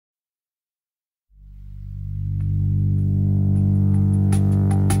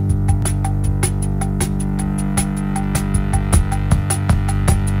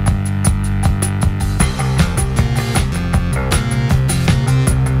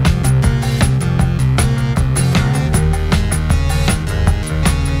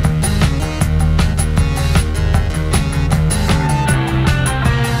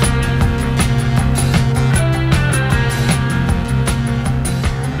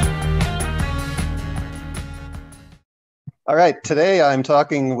All right, today I'm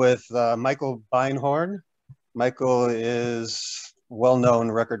talking with Michael Beinhorn. Michael is a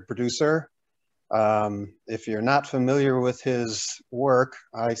well-known record producer. If you're not familiar with his work,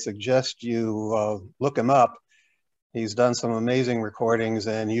 I suggest you look him up. He's done some amazing recordings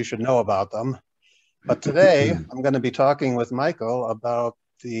and you should know about them. But today I'm going to be talking with Michael about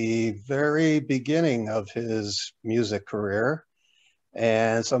the very beginning of his music career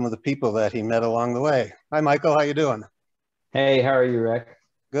and some of the people that he met along the way. Hi, Michael. How you doing? Hey, how are you, Rick?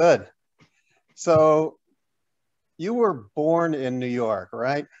 Good. So you were born in New York,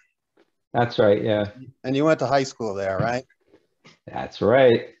 right? That's right. Yeah, And you went to high school there, right? that's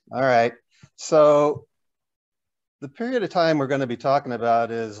right. All right. So the period of time we're going to be talking about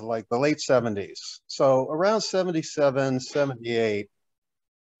is like the late 70s. So around 77, 78,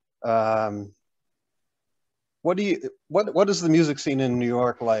 um, what is the music scene in New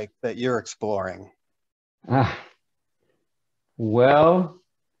York like that you're exploring? Ah, well,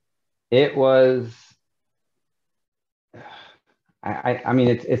 it was. I mean,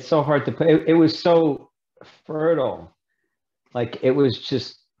 it's so hard to put. It was so fertile. Like it was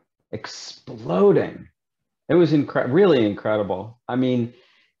just exploding. It was really incredible. I mean,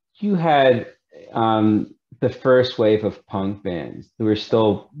 you had the first wave of punk bands who were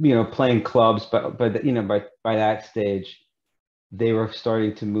still, playing clubs, but by that stage, they were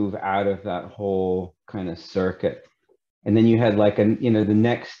starting to move out of that whole kind of circuit. And then you had like the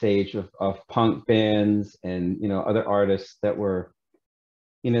next stage of punk bands and other artists that were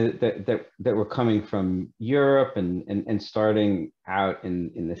that were coming from Europe and starting out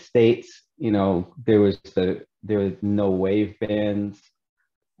in the States. There was no wave bands,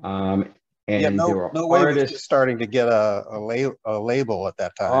 um, Yeah, and there no, were no way was just artists. starting to get a label at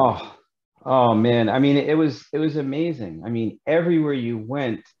that time. Oh man, I mean it was amazing. I mean everywhere you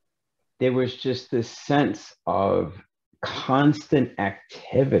went there was just this sense of constant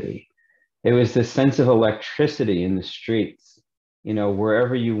activity. There was this sense of electricity in the streets,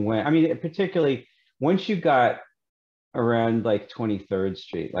 wherever you went. I mean, particularly once you got around like 23rd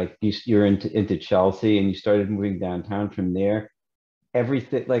Street, like you're into Chelsea and you started moving downtown from there,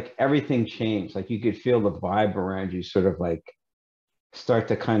 everything changed. Like you could feel the vibe around you sort of like start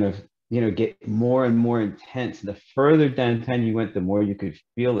to kind of get more and more intense. The further downtown you went, the more you could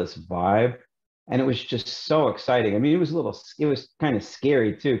feel this vibe, and it was just so exciting. I mean, it was kind of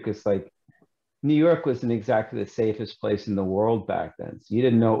scary too, because like New York wasn't exactly the safest place in the world back then, so you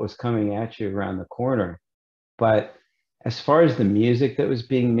didn't know what was coming at you around the corner. But as far as the music that was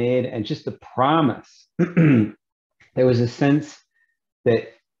being made and just the promise, there was a sense that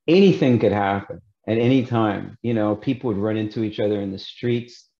anything could happen at any time. People would run into each other in the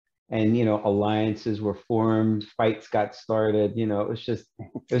streets and, alliances were formed, fights got started. It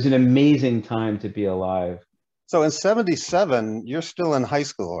was an amazing time to be alive. So in 77, you're still in high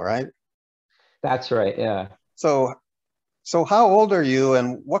school, right? That's right. Yeah. So So how old are you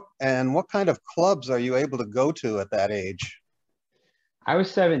and what kind of clubs are you able to go to at that age? I was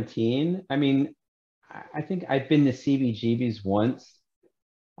 17. I mean, I think I'd been to CBGB's once.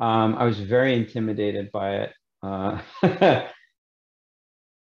 I was very intimidated by it. I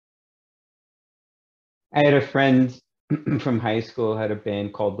had a friend from high school had a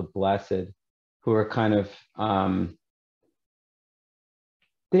band called The Blessed, who were kind of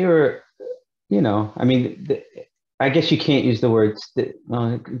they were, I mean, I guess you can't use the words. They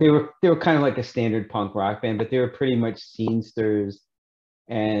were kind of like a standard punk rock band, but they were pretty much scenesters.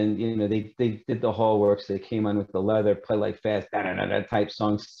 And they did the whole works. They came on with the leather, play like fast, da da da da type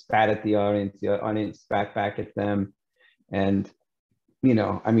songs, spat at the audience. The audience spat back at them, and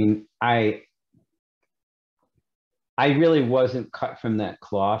I mean, I really wasn't cut from that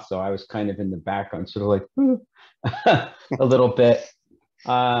cloth, so I was kind of in the background, sort of like a little bit.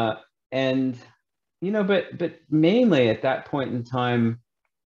 Uh, and but mainly at that point in time,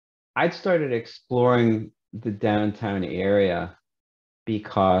 I'd started exploring the downtown area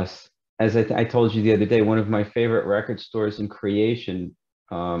because, as I told you the other day, one of my favorite record stores in creation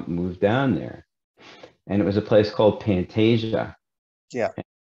moved down there, and it was a place called Pantasia. Yeah.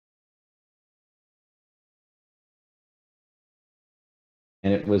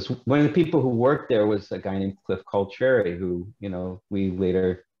 And it was one of the people who worked there was a guy named Cliff Cultreri, who we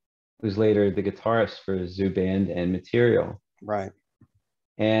later was later the guitarist for Zoo Band and Material. Right.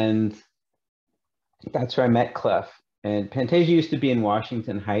 And that's where I met Cliff. And Pantasia used to be in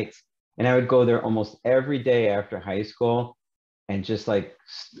Washington Heights, and I would go there almost every day after high school and just like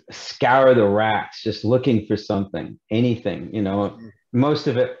scour the racks, just looking for something, anything. Most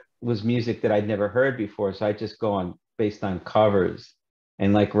of it was music that I'd never heard before, so I just go on based on covers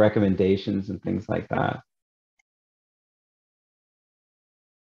and like recommendations and things like that.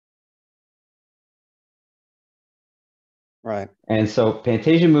 Right. And so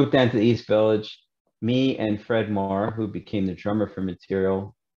Fantasia moved down to the East Village. Me and Fred Moore, who became the drummer for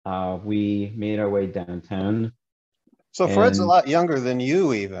Material, we made our way downtown. So Fred's a And lot younger than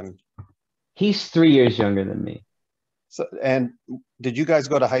you even. he's 3 years younger than me. So, and did you guys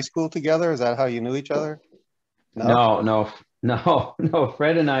go to high school together? Is that how you knew each other? No? No.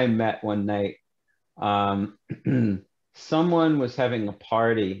 Fred and I met one night. Um, someone was having a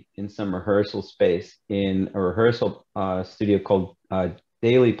party in some rehearsal space in a rehearsal studio called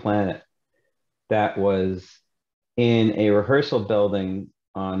Daily Planet that was in a rehearsal building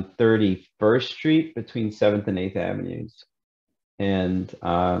on 31st Street between 7th and 8th Avenues. And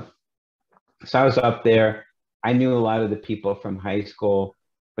so I was up there. I knew a lot of the people from high school,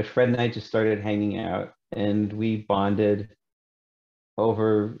 but Fred and I just started hanging out and we bonded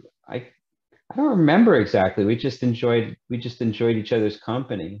over, I don't remember exactly. We just enjoyed each other's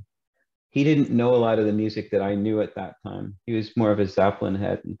company. He didn't know a lot of the music that I knew at that time. He was more of a Zeppelin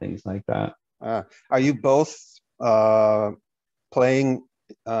head and things like that. Are you both playing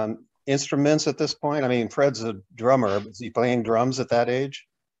instruments at this point? I mean, Fred's a drummer. Is he playing drums at that age?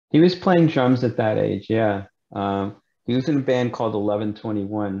 He was playing drums at that age, yeah. He was in a band called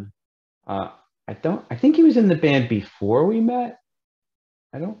 1121. I think he was in the band before we met.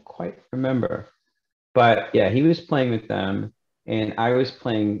 I don't quite remember. But yeah, he was playing with them, and I was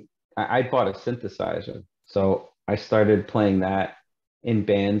playing. I bought a synthesizer, so I started playing that in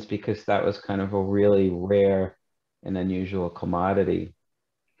bands because that was kind of a really rare and unusual commodity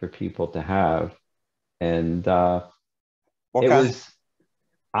for people to have. And What it kind? was,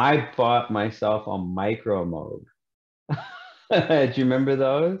 I bought myself a micro mode. Do you remember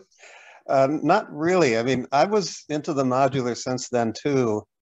those? Not really. I mean, I was into the modular since then too.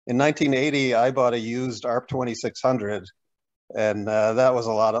 In 1980, I bought a used ARP 2600, and that was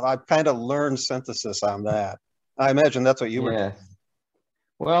a lot of. I kind of learned synthesis on that. I imagine that's what you were doing. Yes.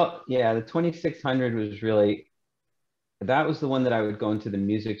 Well, yeah, the 2600 was really, that was the one that I would go into the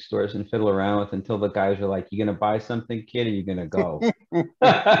music stores and fiddle around with until the guys were like, "You gonna buy something, kid, or you gonna go?"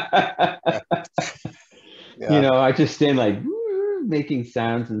 Yeah. I just stand like making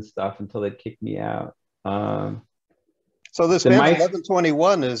sounds and stuff until they kick me out. Um, So this the band mic,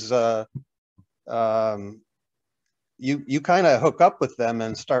 1121 is um, you kind of hook up with them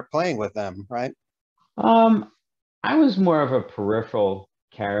and start playing with them, right? um, I was more of a peripheral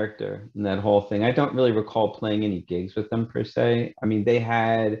character in that whole thing. I don't really recall playing any gigs with them per se. I mean, they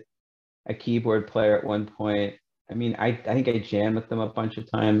had a keyboard player at one point. I mean, I think I jammed with them a bunch of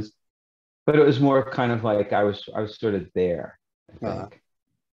times, but it was more kind of like I was sort of there, I Uh, think.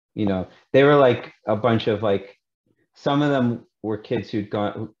 They were like a bunch of like some of them were kids who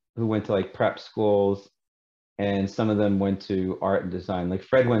went to like prep schools, and some of them went to art and design. Like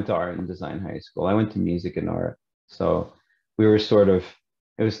Fred went to art and design high school. I went to music and art. So we were sort of,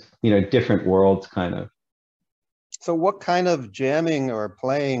 it was, different worlds kind of. so what kind of jamming or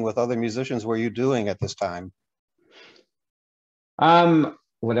playing with other musicians were you doing at this time?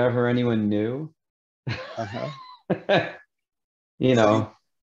 Whatever anyone knew. Uh-huh. you So you know,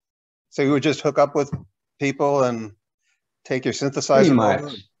 so you would just hook up with people and take your pretty synthesizer over much.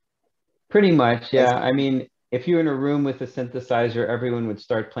 and Pretty much, play yeah. some. I mean, if you're in a room with a synthesizer, everyone would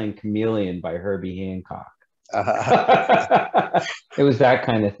start playing Chameleon by Herbie Hancock. Uh, It was that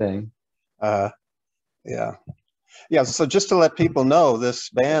kind of thing. uh, yeah. Yeah. So just to let people know, this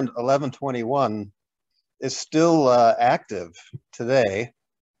band 1121 is still active today,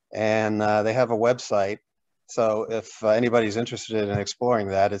 and they have a website. So if anybody's interested in exploring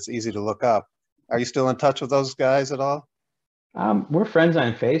that, it's easy to look up. Are you still in touch with those guys at all? We're friends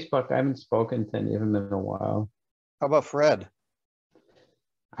on Facebook. I haven't spoken to any of them in a while. How about Fred?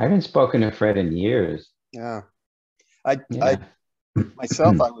 I haven't spoken to Fred in years. Yeah. I Yeah.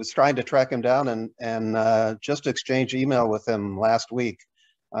 myself, I was trying to track him down and just exchange email with him last week.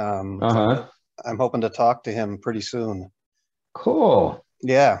 So Uh-huh. I'm hoping to talk to him pretty soon. Cool.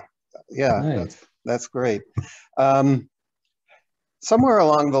 Yeah, yeah, Nice. that's great. Um, Somewhere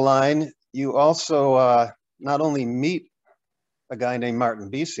along the line, you also not only meet a guy named Martin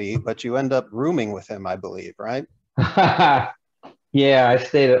BC, but you end up rooming with him, I believe, right? Yeah, I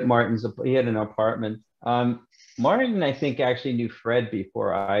stayed at Martin's. He had an apartment. Martin, I think, actually knew Fred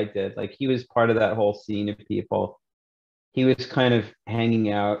before I did. Like he was part of that whole scene of people. He was kind of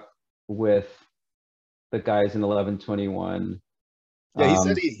hanging out with the guys in 1121. Yeah, he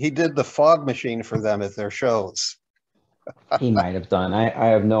said Um, he did the fog machine for them at their shows. he might have done. I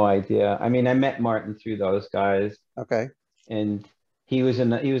have no idea. I mean, I met Martin through those guys, Okay. and he was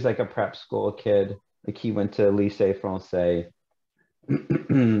like a prep school kid. Like he went to Lycée Français,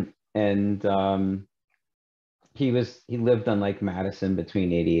 and he lived on like Madison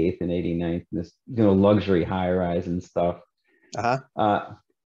between 88th and 89th, this luxury high rise and stuff. Uh-huh.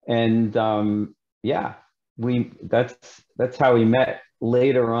 And yeah, that's how we met.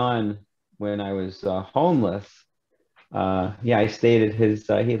 Later on, when I was homeless, yeah, I stayed at his.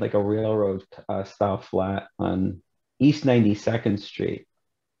 He had like a railroad style flat on East 92nd Street,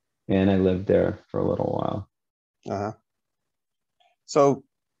 and I lived there for a little while. Uh-huh. So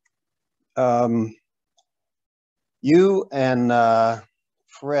you and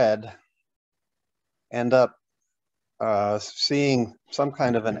Fred end up seeing some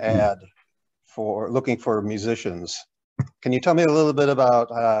kind of an ad for looking for musicians. Can you tell me a little bit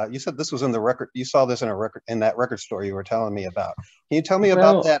about, you said this was in the record, you saw this in that record store you were telling me about. Can you tell me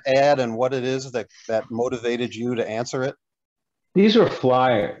about Well, that ad and what it is that motivated you to answer it? these were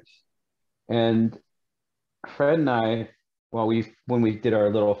flyers, and Fred and I, when we did our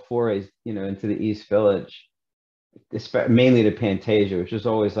little forays, into the East Village, mainly to Pantasia, which was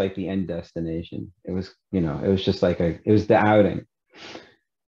always like the end destination. It was, it was just like it was the outing.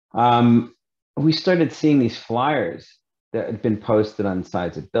 We started seeing these flyers that had been posted on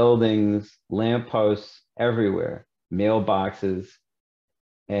sides of buildings, lampposts, everywhere, mailboxes,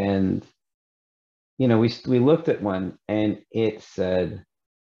 and we looked at one and it said,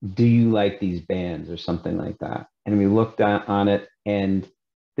 "Do you like these bands?" or something like that. And we looked on it, and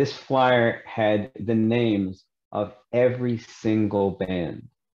this flyer had the names of every single band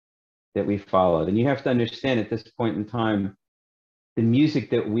that we followed. And you have to understand, at this point in time, the music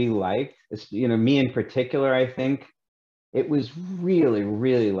that we liked, me in particular, I think it was really,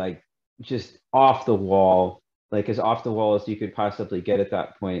 really like just off the wall, like as off the wall as you could possibly get at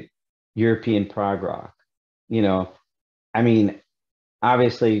that point. European prog rock, I mean,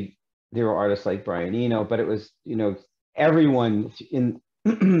 obviously there were artists like Brian Eno, but it was, everyone in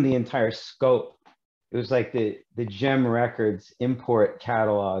the entire scope. It was like the Gem Records import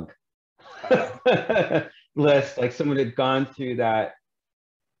catalog list. Like someone had gone through that,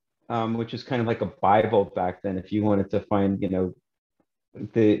 which was kind of like a Bible back then. If you wanted to find,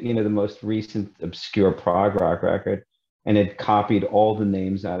 the most recent obscure prog rock record, and had copied all the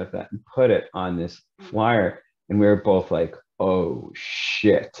names out of that and put it on this flyer. And we were both like, "Oh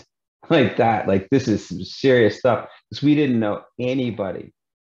shit." Like that, like this is some serious stuff, because we didn't know anybody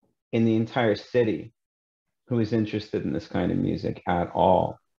in the entire city who was interested in this kind of music at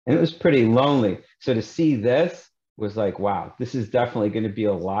all. And it was pretty lonely. So to see this was like, wow, this is definitely going to be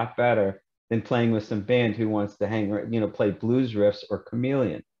a lot better than playing with some band who wants to play blues riffs or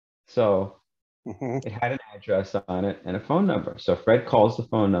Chameleon. So it had an address on it and a phone number. So Fred calls the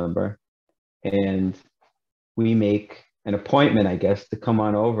phone number, and we make an appointment, I guess, to come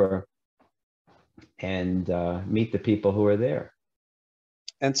on over and meet the people who are there.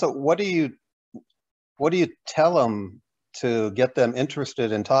 And so what do you tell them to get them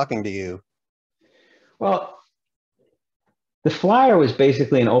interested in talking to you? Well, the flyer was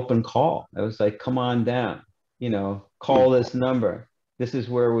basically an open call. It was like, "Come on down, call this number. This is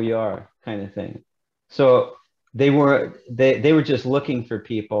where we are," kind of thing. So they were just looking for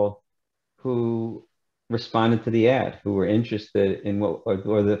people who responded to the ad, who were interested in what,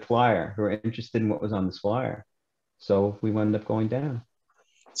 or the flyer, who were interested in what was on this flyer. So we wound up going down.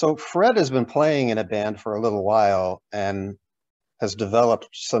 So Fred has been playing in a band for a little while and has developed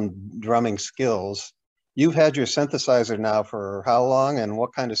some drumming skills. You've had your synthesizer now for how long, and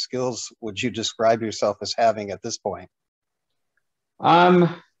what kind of skills would you describe yourself as having at this point?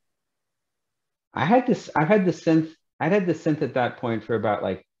 Um, I've had the synth. I'd had the synth at that point for about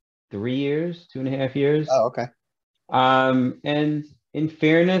like 3 years, 2.5 years. Oh, okay. And in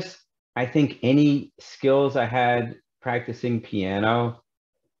fairness, I think any skills I had practicing piano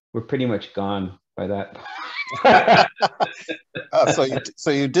were pretty much gone by that.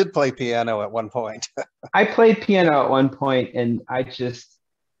 So you did play piano at one point. I played piano at one point, and it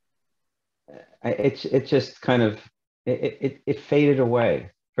just kind of it faded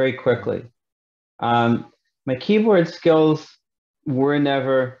away very quickly. My keyboard skills were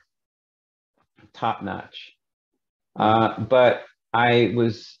never top notch, but I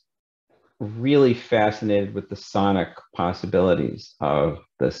was really fascinated with the sonic possibilities of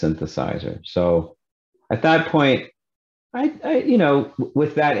the synthesizer. So at that point,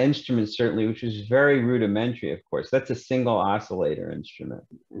 with that instrument, certainly, which was very rudimentary, of course, that's a single oscillator instrument,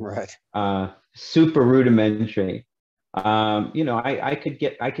 Right. Super rudimentary. I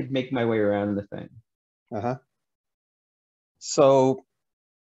could make my way around the thing. Uh-huh. So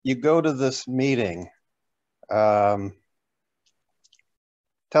you go to this meeting.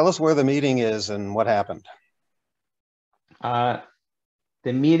 Tell us where the meeting is and what happened. The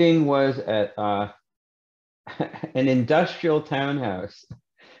meeting was at an industrial townhouse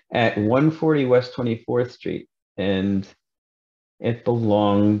at 140 West 24th Street, and it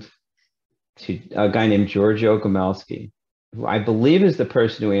belonged to a guy named Giorgio Gomelski, who I believe is the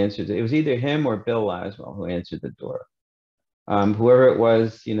person who answered it. It was either him or Bill Laswell who answered the door. Whoever it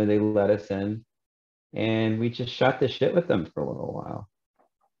was, you know, they let us in, and we just shot the shit with them for a little while.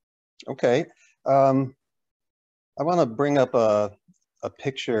 Okay. I want to bring up a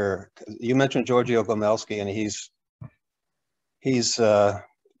picture. You mentioned Giorgio Gomelski, and he's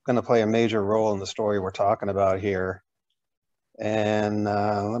going to play a major role in the story we're talking about here. And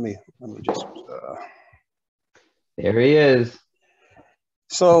let me just. There he is.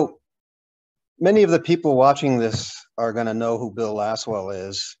 So many of the people watching this are going to know who Bill Laswell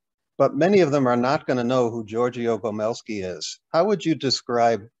is, but many of them are not going to know who Giorgio Gomelski is. How would you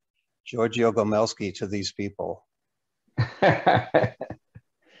describe Giorgio Gomelski to these people?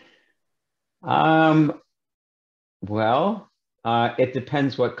 Well, it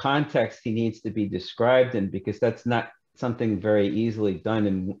depends what context he needs to be described in, because that's not something very easily done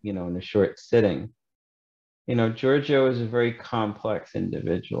in, you know, in a short sitting. You know, Giorgio is a very complex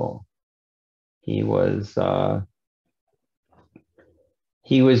individual. He was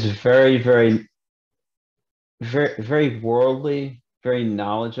very, very, very, very worldly, very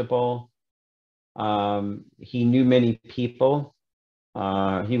knowledgeable. He knew many people.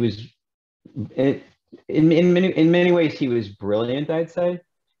 He was in many ways he was brilliant, I'd say.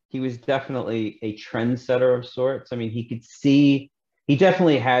 He was definitely a trendsetter of sorts. I mean, he could see, he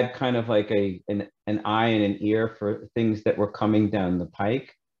definitely had kind of like an eye and an ear for things that were coming down the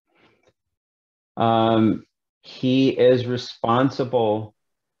pike. He is responsible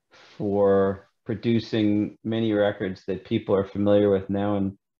for producing many records that people are familiar with now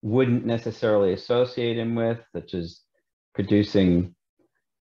and wouldn't necessarily associate him with, such as producing,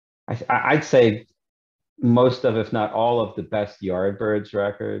 I'd say, most of, if not all of, the best Yardbirds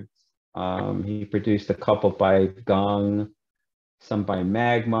records. He produced a couple by Gong, some by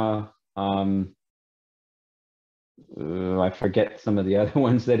Magma. I forget some of the other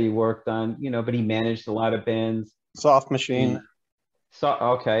ones that he worked on, you know, but he managed a lot of bands. Soft Machine.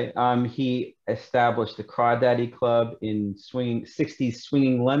 He established the Crawdaddy Club in 60s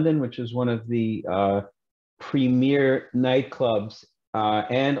swinging London, which was one of the premier nightclubs,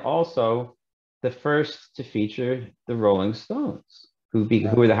 and also the first to feature the Rolling Stones, who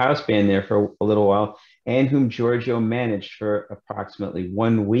were the house band there for a little while, and whom Giorgio managed for approximately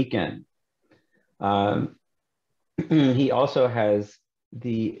one weekend. He also has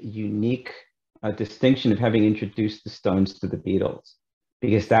the unique distinction of having introduced the Stones to the Beatles,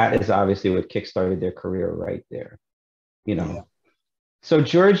 because that is obviously what kickstarted their career right there, you know. Yeah. So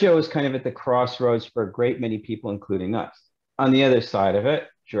Giorgio is kind of at the crossroads for a great many people, including us. On the other side of it,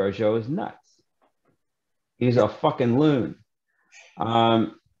 Giorgio is nuts. He's a fucking loon.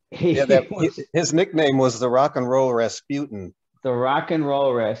 His nickname was the Rock and Roll Rasputin. The Rock and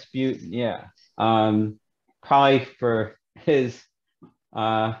Roll Rasputin, yeah. Probably for his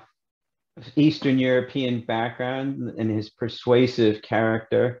Eastern European background and his persuasive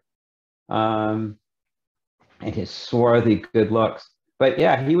character, and his swarthy good looks. But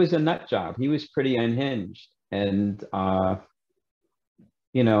yeah, he was a nut job. He was pretty unhinged. And,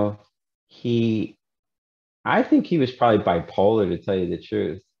 you know, I think he was probably bipolar, to tell you the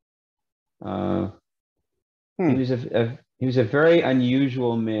truth. He was a very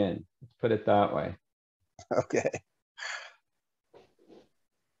unusual man, let's put it that way. Okay.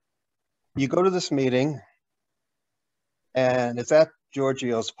 You go to this meeting, and it's at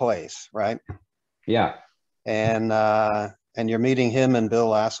Giorgio's place, right? Yeah. And you're meeting him and Bill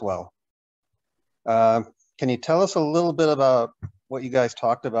Laswell. Can you tell us a little bit about what you guys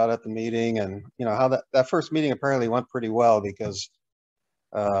talked about at the meeting, and you know how that first meeting apparently went pretty well, because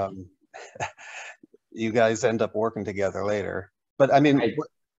you guys end up working together later. But I mean,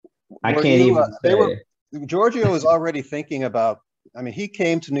 I can't even say. Giorgio is already thinking about, I mean, he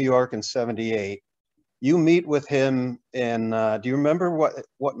came to New York in '78. You meet with him in, do you remember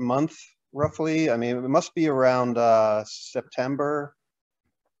what month roughly? I mean, it must be around September,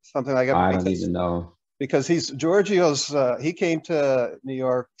 something like that. I don't even know. Because Giorgio's, he came to New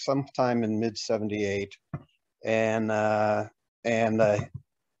York sometime in mid '78, and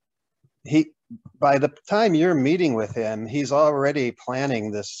he, by the time you're meeting with him, he's already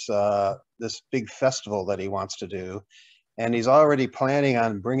planning this this big festival that he wants to do, and he's already planning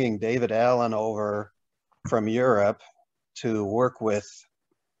on bringing David Allen over from Europe to work with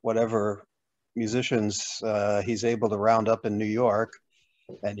whatever musicians he's able to round up in New York,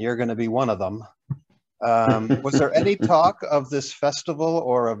 and you're going to be one of them. Was there any talk of this festival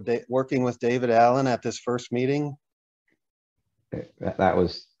or of working with David Allen at this first meeting? That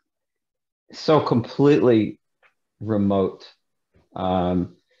was so completely remote.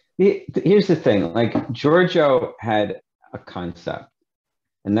 Here's the thing, like Giorgio had a concept,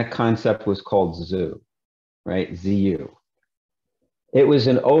 and that concept was called ZU, right? ZU. It was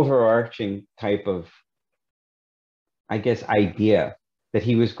an overarching type of, I guess, idea that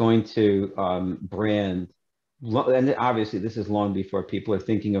he was going to brand. And obviously this is long before people are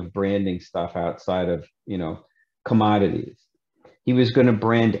thinking of branding stuff outside of, commodities. He was going to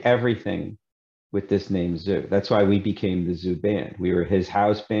brand everything with this name Zoo. That's why we became the Zoo Band. We were his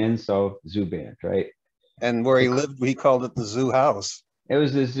house band, so Zoo Band, right? And where he lived, we called it the Zoo House. It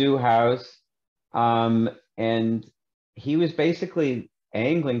was the Zoo House. And he was basically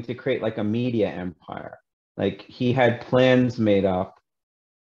angling to create like a media empire. Like he had plans made up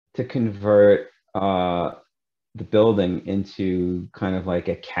to convert the building into kind of like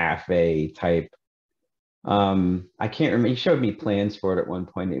a cafe type. I can't remember. He showed me plans for it at one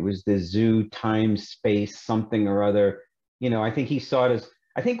point. It was the zoo, time, space, something or other. I think he saw it as,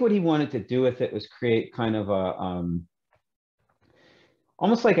 I think what he wanted to do with it was create kind of a,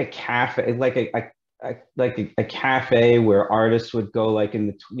 almost like a cafe, like a cafe where artists would go, like in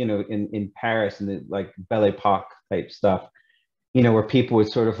the, in Paris and the like Belle Epoque type stuff, where people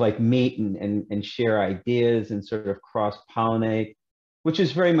would sort of like meet and share ideas and sort of cross-pollinate, which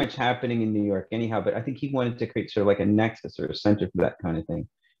is very much happening in New York anyhow. But I think he wanted to create sort of like a nexus or a center for that kind of thing,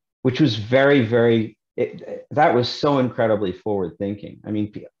 which was very, very, that was so incredibly forward thinking. I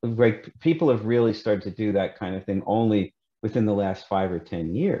mean, like people have really started to do that kind of thing only within the last 5 or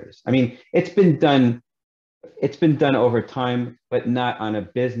 10 years. I mean, it's been done over time, but not on a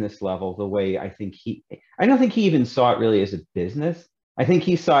business level the way I don't think he even saw it really as a business. I think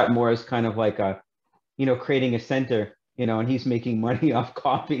he saw it more as kind of like a, creating a center, and he's making money off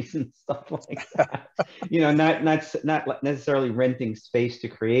copies and stuff like that. Not necessarily renting space to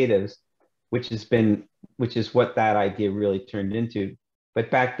creatives, which is what that idea really turned into.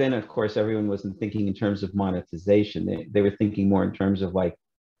 But back then, of course, everyone wasn't thinking in terms of monetization. They were thinking more in terms of like,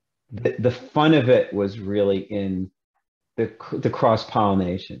 the fun of it was really in the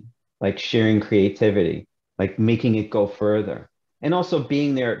cross-pollination, like sharing creativity, like making it go further, and also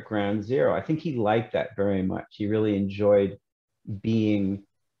being there at ground zero. I think he liked that very much. He really enjoyed being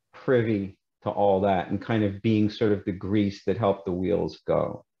privy to all that and kind of being sort of the grease that helped the wheels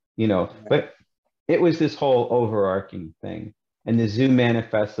go, But it was this whole overarching thing. And the Zoo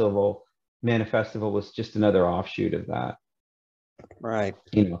Manifestival was just another offshoot of that. Right.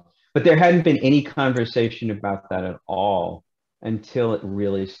 But there hadn't been any conversation about that at all until it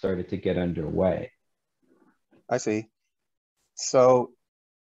really started to get underway. I see. So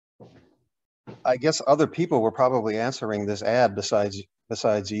I guess other people were probably answering this ad besides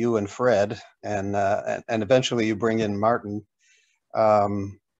you and Fred, and eventually you bring in Martin.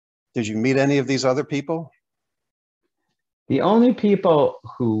 Did you meet any of these other people? The only people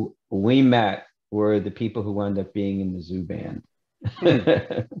who we met were the people who wound up being in the Zoo Band.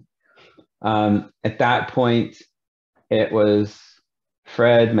 At that point, it was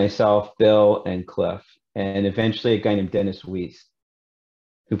Fred, myself, Bill, and Cliff, and eventually a guy named Dennis Weiss,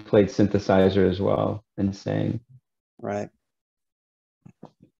 who played synthesizer as well and sang. Right.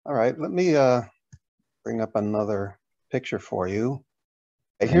 All right. Let me bring up another picture for you.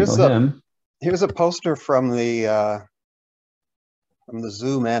 Here's a poster from the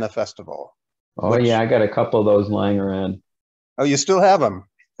Zoo Manifestival. Oh, yeah, I got a couple of those lying around. Oh, you still have them?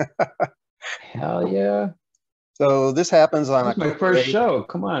 Hell yeah. So this happens on my first show.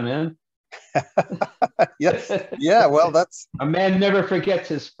 Come on, man. Yes. Yeah, well, that's... A man never forgets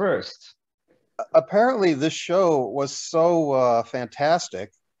his first. Apparently, this show was so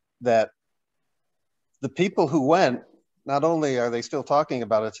fantastic that the people who went, not only are they still talking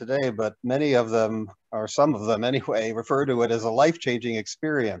about it today, but many of them, or some of them anyway, refer to it as a life-changing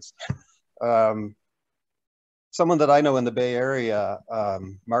experience. Someone that I know in the Bay Area,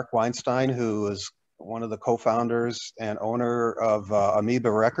 Mark Weinstein, who is one of the co-founders and owner of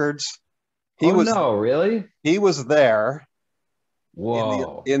Amoeba Records. Really? He was there.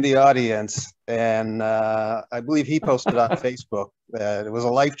 Whoa. In the audience, and I believe he posted on Facebook that it was a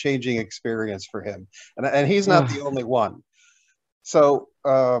life-changing experience for him, and he's not the only one. So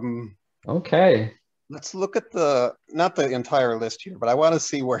okay, let's look at not the entire list here, but I want to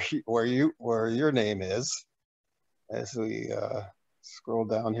see where your name is as we scroll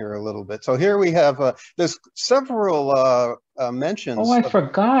down here a little bit. So here we have there's several mentions. Oh, I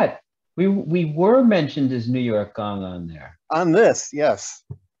forgot. We were mentioned as New York Gong on there. On this, yes,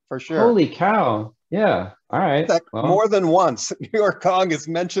 for sure. Holy cow. Yeah. All In right. fact, Well, more than once, New York Gong is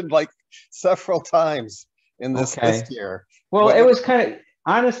mentioned like several times in this list okay. here. Well, it Whether was kind of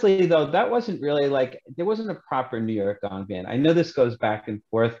honestly though, that wasn't really like there wasn't a proper New York Gong band. I know this goes back and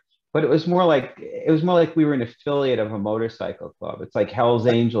forth, but it was more like we were an affiliate of a motorcycle club. It's like Hell's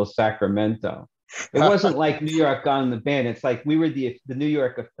Angels Sacramento. It wasn't like New York Gong the band. It's like we were the New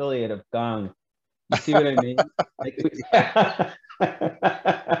York affiliate of Gong. You see what I mean? Like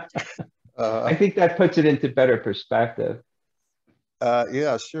I uh, think that puts it into better perspective.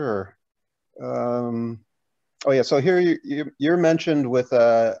 yeah, sure. Um, oh yeah, so here you're mentioned with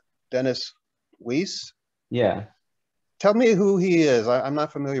Dennis Weiss. Yeah. Tell me who he is. I'm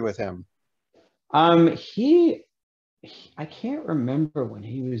not familiar with him. I can't remember when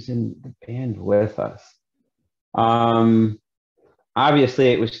he was in the band with us. Um,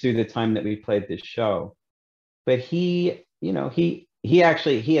 Obviously it was through the time that we played this show, but he had a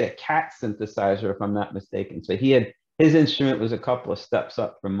cat synthesizer, if I'm not mistaken. So his instrument was a couple of steps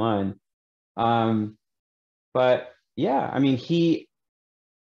up from mine. Um, but yeah, I mean, he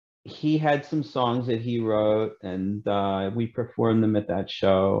had some songs that he wrote, and we performed them at that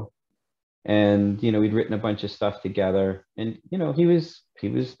show. And we'd written a bunch of stuff together, and he was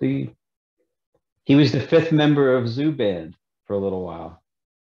the fifth member of Zoo Band for a little while.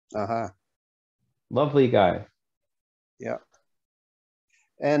 Uh-huh. Lovely guy. Yeah.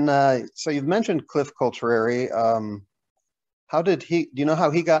 And so you've mentioned Cliff Coltrari. How did he, do you know how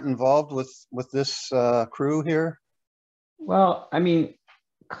he got involved with this crew here? Well, I mean,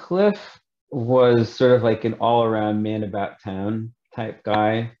 Cliff was sort of like an all-around man about town type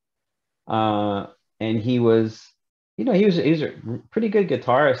guy. Uh, and he was a pretty good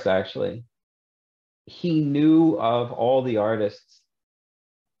guitarist actually. He knew of all the artists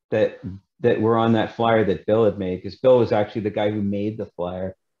that that were on that flyer that Bill had made, because Bill was actually the guy who made the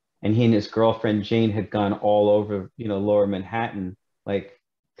flyer, and he and his girlfriend Jane had gone all over Lower Manhattan, like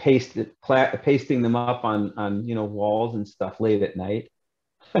pasting them up on walls and stuff late at night.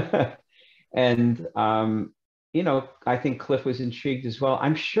 And I think Cliff was intrigued as well.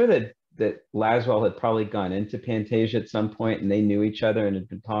 I'm sure that Laswell had probably gone into Pantasia at some point, and they knew each other and had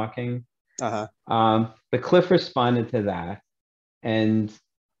been talking. Uh-huh. But Cliff responded to that, and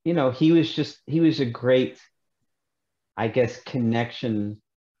he was a great, I guess, connection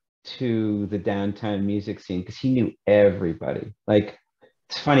to the downtown music scene because he knew everybody. Like,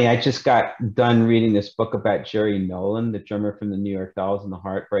 it's funny, I just got done reading this book about Jerry Nolan, the drummer from the New York Dolls and the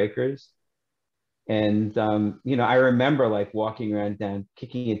Heartbreakers. And I remember like walking around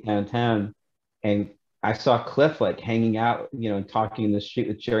kicking it downtown, and I saw Cliff like hanging out, and talking in the street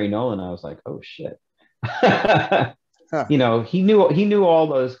with Jerry Nolan. I was like, oh shit. Huh. He knew all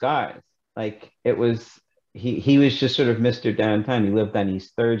those guys. Like, it was he was just sort of Mr. Downtown. He lived on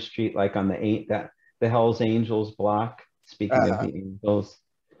East Third Street, like on the Hell's Angels block. Speaking of Uh-huh. the Angels,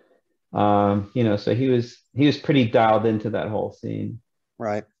 so he was pretty dialed into that whole scene.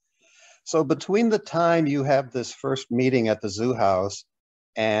 Right. So between the time you have this first meeting at the Zoo House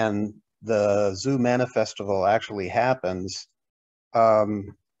and the Zoo Mana Festival actually happens,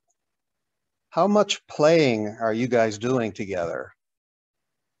 um, how much playing are you guys doing together?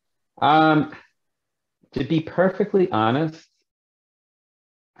 Um, to be perfectly honest,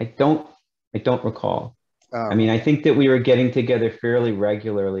 I don't I don't recall. I mean, I Okay. think that we were getting together fairly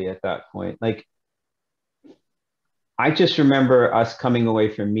regularly at that point. Like, I just remember us coming away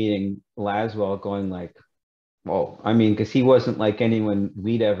from meeting Laswell going like, whoa. I mean, because he wasn't like anyone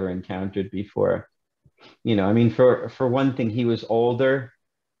we'd ever encountered before. I mean, for one thing, he was older.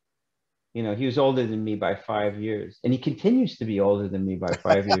 He was older than me by 5 years, and he continues to be older than me by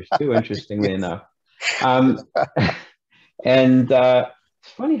 5 years too, interestingly enough. Um, and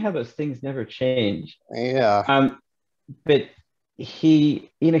it's funny how those things never change. Yeah. Um, but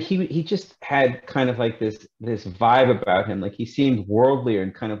he just had kind of like this vibe about him. Like, he seemed worldlier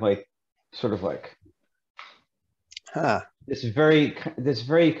and kind of like sort of like Huh. this very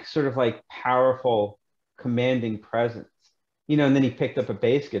sort of like powerful, commanding presence. And then he picked up a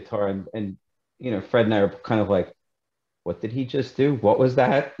bass guitar, and Fred and I were kind of like, what did he just do? What was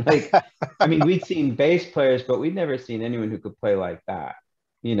that? Like, I mean, we'd seen bass players, but we'd never seen anyone who could play like that,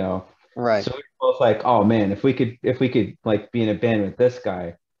 you know. Right. So we were both like, oh man, if we could like be in a band with this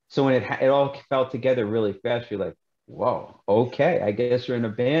guy. So when it all fell together really fast, you're like, whoa, okay, I guess we're in a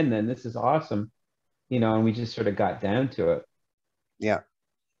band then. This is awesome, and we just sort of got down to it. Yeah.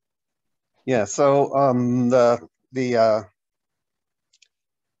 Yeah. So the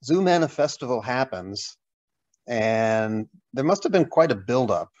Zoo Mana Festival happens, and there must have been quite a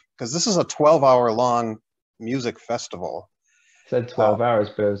buildup because this is a 12-hour long music festival. said 12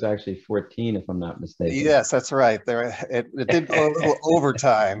 hours, but it was actually 14, if I'm not mistaken. Yes, that's right. It did go a little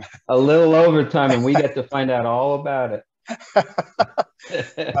overtime. A little overtime, and we get to find out all about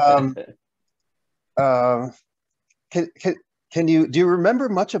um, it. uh, can do you remember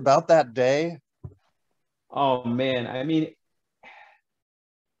much about that day? Oh man, I mean,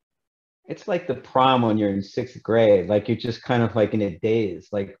 it's like the prom when you're in sixth grade. Like you're just kind of like in a daze.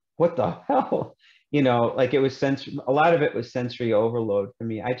 Like, what the hell? Like it was sensory. A lot of it was sensory overload for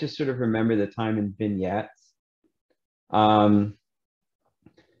me. I just sort of remember the time in vignettes. Um,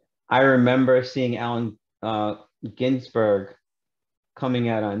 I remember seeing Allen Ginsberg coming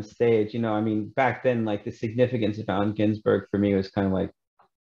out on stage. I mean, back then, like the significance of Allen Ginsberg for me was kind of like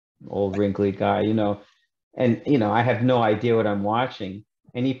old wrinkly guy, and I have no idea what I'm watching.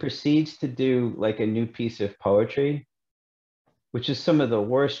 And he proceeds to do like a new piece of poetry, which is some of the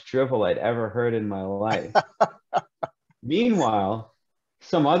worst drivel I'd ever heard in my life. Meanwhile,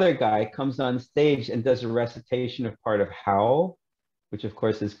 some other guy comes on stage and does a recitation of part of Howl, which of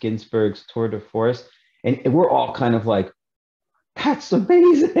course is Ginsberg's tour de force. And we're all kind of like, that's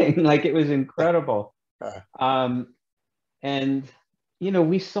amazing. Like it was incredible. And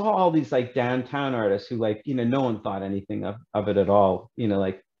we saw all these like downtown artists who like, no one thought anything of it at all,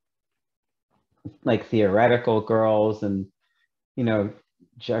 like Theoretical Girls and,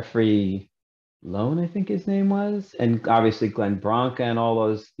 Jeffrey Lone, I think his name was, and obviously Glenn Branca and all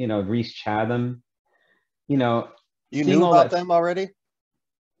those, Reese Chatham, You seeing knew all about that. them already?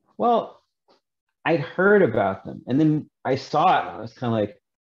 Well, I'd heard about them, and then I saw it, and I was kind of like,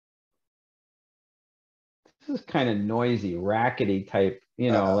 this is kind of noisy, rackety type,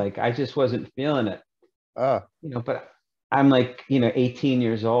 like I just wasn't feeling it. But I'm like, 18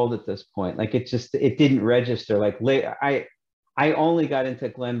 years old at this point. Like it didn't register. Like I only got into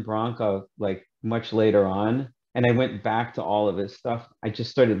Glenn Branca like much later on, and I went back to all of his stuff. I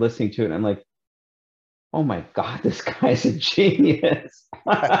just started listening to it, and I'm like, oh my God, this guy's a genius.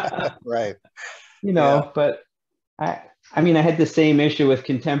 Right. But I mean, I had the same issue with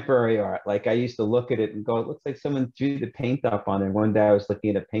contemporary art. Like I used to look at it and go, it looks like someone drew the paint up on it. One day I was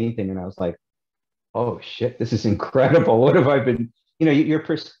looking at a painting and I was like, oh shit, this is incredible. What have I been,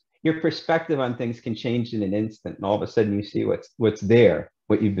 your perspective on things can change in an instant. And all of a sudden you see what's there,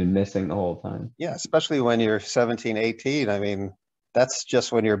 what you've been missing the whole time. Yeah, especially when you're 17, 18. I mean, that's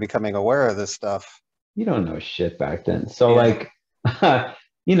just when you're becoming aware of this stuff. You don't know shit back then. So like,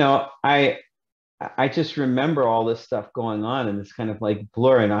 I just remember all this stuff going on and this kind of like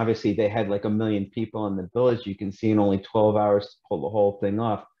blur. And obviously they had like 1 million people in the village you can see in only 12 hours to pull the whole thing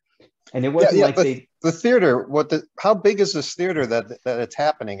off. And it wasn't like the theater, how big is this theater that it's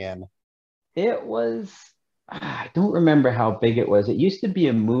happening in? It was, I don't remember how big it was. It used to be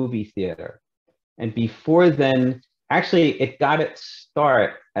a movie theater. And before then, actually it got its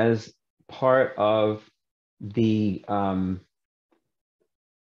start as part of the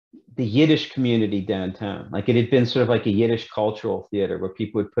Yiddish community downtown. Like it had been sort of like a Yiddish cultural theater where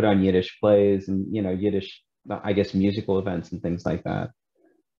people would put on Yiddish plays and, Yiddish, I guess, musical events and things like that.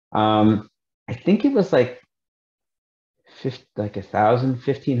 I think it was like 1,000,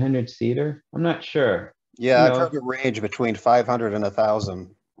 1,500 seater. I'm not sure. Yeah, I've heard it range between 500 and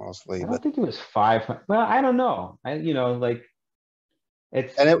 1,000 mostly. I don't think it was 500. Well, I don't know. Like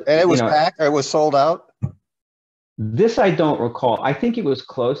it's and it was packed. Or it was sold out. This I don't recall. I think it was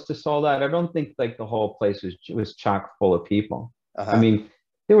close to sold out. I don't think like the whole place was chock full of people. I mean,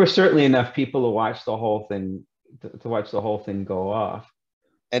 there were certainly enough people to watch the whole thing to watch the whole thing go off.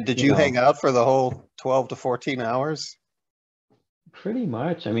 And did you hang out for the whole 12 to 14 hours? Pretty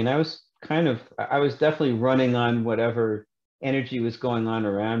much. I mean, I was definitely running on whatever energy was going on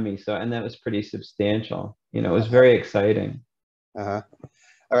around me. So, and that was pretty substantial. It was very exciting. All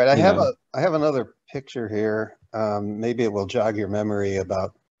right. I have another picture here. Maybe it will jog your memory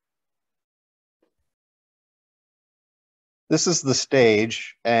about. This is the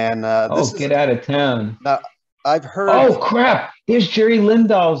stage, and get out of town. Now, I've heard. Oh crap! There's Jerry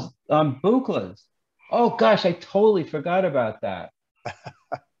Lindahl's Buchlas. Oh gosh, I totally forgot about that.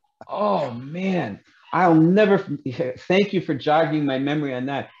 Oh man, I'll never. Thank you for jogging my memory on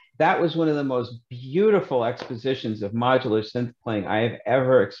that. That was one of the most beautiful expositions of modular synth playing I have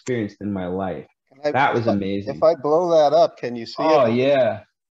ever experienced in my life. That was amazing. If I blow that up, can you see it? Oh yeah,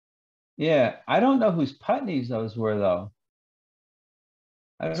 yeah. I don't know whose Putneys those were though.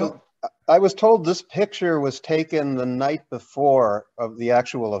 I was told this picture was taken the night before of the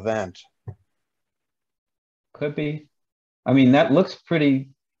actual event. Could be. I mean, that looks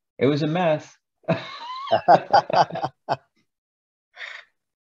pretty. It was a mess.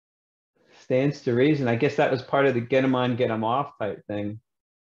 stands to reason. I guess that was part of the get them on, get them off type thing.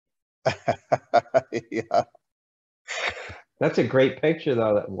 Yeah. That's a great picture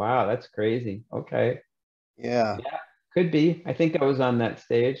though. Wow, that's crazy. Okay. Yeah. Yeah, could be. I think I was on that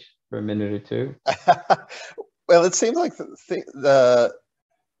stage for a minute or two. Well, it seems like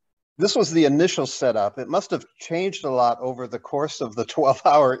this was the initial setup. It must have changed a lot over the course of the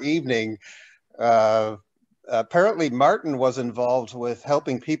 12-hour evening. Apparently, Martin was involved with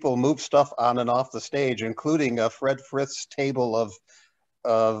helping people move stuff on and off the stage, including Fred Frith's table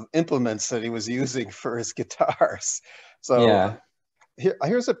of implements that he was using for his guitars. So Yeah.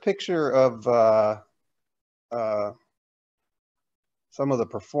 here's a picture of some of the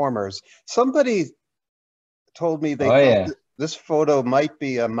performers. Somebody told me they Oh thought yeah. this photo might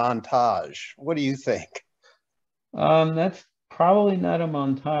be a montage. What do you think? That's probably not a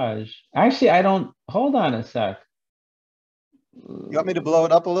montage. Actually, I don't. Hold on a sec. You want me to blow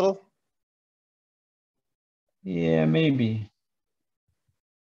it up a little? Yeah, maybe.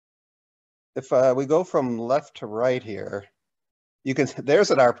 If we go from left to right here, you can.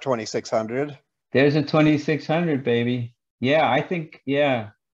 There's an ARP 2600. There's a 2600, baby. Yeah, I think.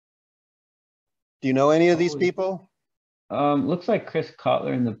 Yeah. Do you know any of these Holy. people? Looks like Chris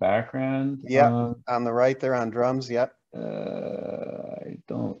Cutler in the background. Yep, on the right there on drums. Yep. I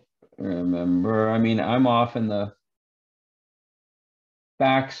don't remember. I mean, I'm off in the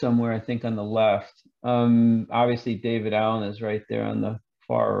back somewhere, I think on the left. Obviously David Allen is right there on the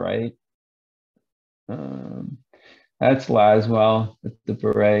far right. That's Laswell with the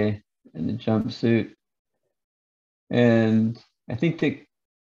beret and the jumpsuit. And I think the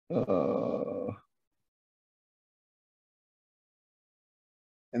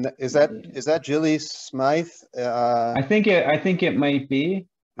And is that Jilly Smythe? I think it might be.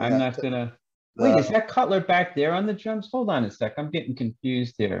 I'm Yeah. not gonna wait, is that Cutler back there on the drums? Hold on a sec. I'm getting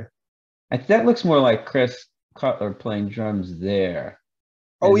confused here. That looks more like Chris Cutler playing drums there.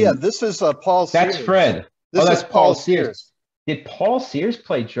 Oh yeah, And this is Paul Sears. that's Fred. This that's is Paul Sears. Did Paul Sears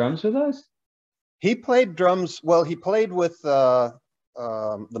play drums with us? He played drums. Well, he played with the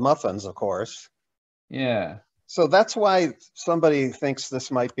Muffins, of course. Yeah. So that's why somebody thinks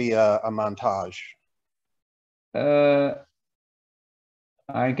this might be a montage. I'm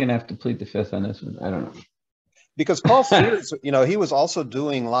gonna have to plead the fifth on this one. I don't know. Because Paul Sears, he was also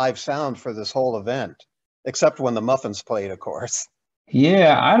doing live sound for this whole event, except when the Muffins played, of course.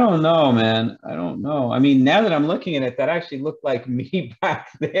 Yeah, I don't know, man. I don't know. I mean, now that I'm looking at it, that actually looked like me back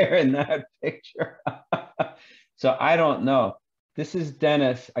there in that picture. So I don't know. This is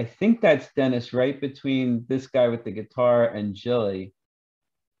Dennis. I think that's Dennis right between this guy with the guitar and Jilly.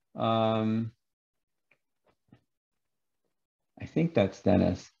 I think that's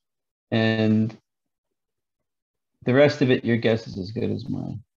Dennis. And the rest of it, your guess is as good as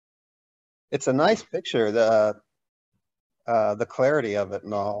mine. It's a nice picture, the clarity of it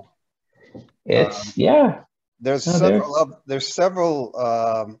and all. It's yeah. There's several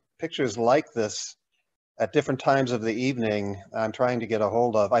pictures like this at different times of the evening. I'm trying to get a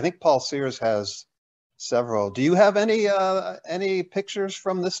hold of. I think Paul Sears has several. Do you have any pictures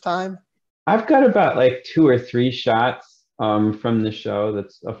from this time? I've got about like 2 or 3 shots from the show.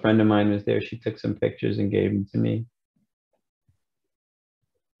 That's a friend of mine was there. She took some pictures and gave them to me.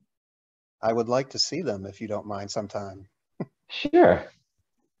 I would like to see them if you don't mind sometime. Sure.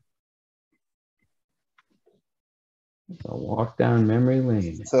 A walk down memory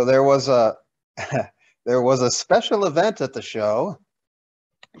lane. So there was a there was a special event at the show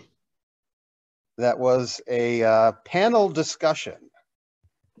that was a panel discussion.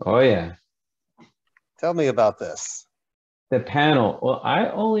 Oh yeah. Tell me about this. The panel. Well, I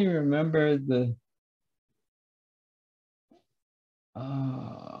only remember the.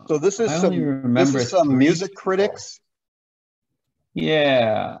 So this is some music people. critics.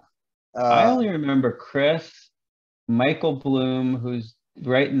 Yeah, I only remember Chris, Michael Bloom, who's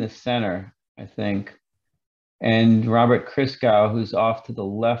right in the center, I think, and Robert Christgau, who's off to the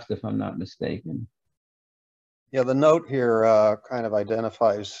left, if I'm not mistaken. Yeah, the note here kind of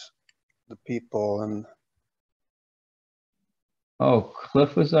identifies the people. And oh,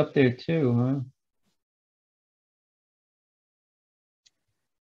 Cliff was up there too, huh?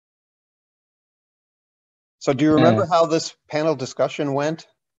 So do you remember how this panel discussion went?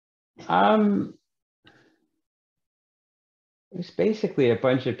 It was basically a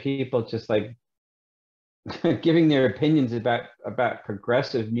bunch of people just like giving their opinions about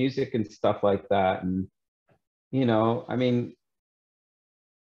progressive music and stuff like that. And, I mean.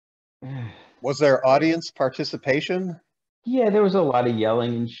 Was there audience participation? Yeah, there was a lot of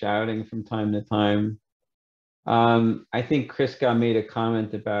yelling and shouting from time to time. I think Chris got made a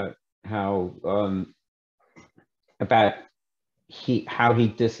comment about how about how he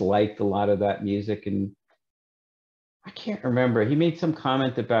disliked a lot of that music, and I can't remember. He made some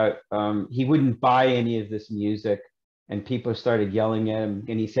comment about he wouldn't buy any of this music, and people started yelling at him,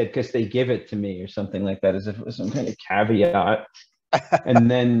 and he said, "Because they give it to me," or something like that, as if it was some kind of caveat. And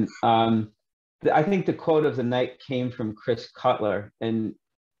then I think the quote of the night came from Chris Cutler, and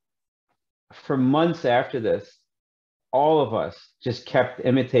for months after this, all of us just kept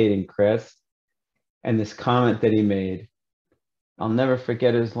imitating Chris and this comment that he made. I'll never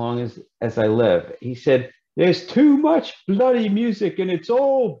forget it as long as I live. He said, "There's too much bloody music and it's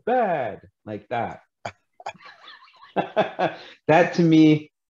all bad," like that. That to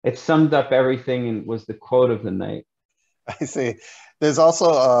me, it summed up everything and was the quote of the night. I see. There's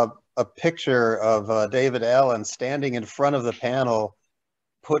also a picture of David Allen standing in front of the panel,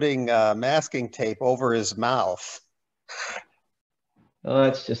 putting masking tape over his mouth. Well,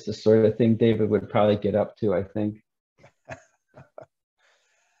 that's just the sort of thing David would probably get up to, I think.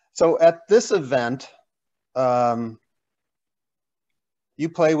 So at this event, you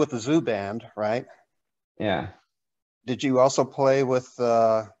play with the Zoo Band, right? Yeah. Did you also play with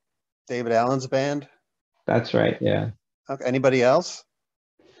David Allen's band? That's right, yeah. Okay. Anybody else?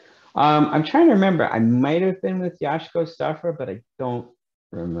 I'm trying to remember. I might have been with Yashko Suffer, but I don't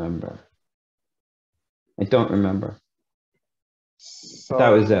remember. I don't remember. So that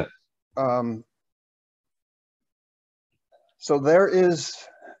was it. So there is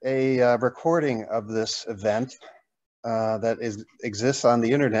a recording of this event that exists on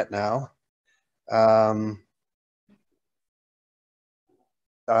the internet now.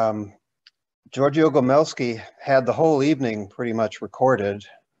 Giorgio Gomelski had the whole evening pretty much recorded,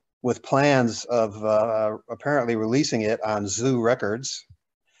 with plans of apparently releasing it on Zoo Records,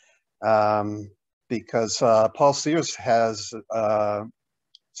 because Paul Sears has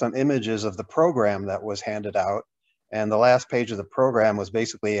some images of the program that was handed out, and the last page of the program was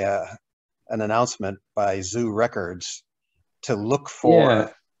basically an announcement by Zoo Records to look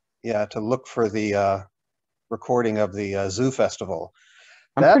for, to look for the recording of the Zoo Festival.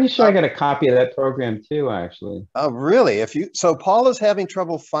 I'm pretty sure I got a copy of that program too, actually. Oh, really? So Paul is having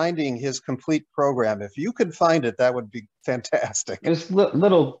trouble finding his complete program. If you could find it, that would be fantastic. There's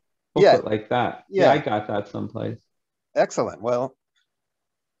little booklet like that. Yeah, I got that someplace. Excellent. Well,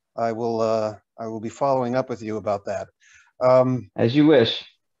 I will be following up with you about that. As you wish.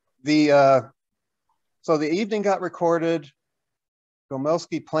 So the evening got recorded.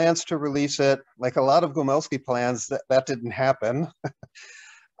 Gomelski plans to release it. Like a lot of Gomelski plans, that didn't happen.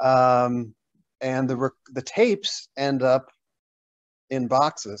 And the tapes end up in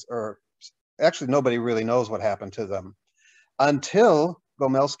boxes, or actually nobody really knows what happened to them until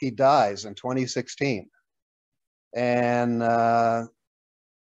Gomelski dies in 2016. And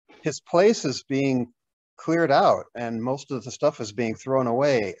his place is being cleared out, and most of the stuff is being thrown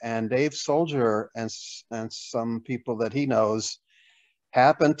away. And Dave Soldier and some people that he knows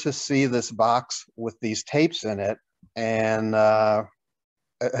happened to see this box with these tapes in it, and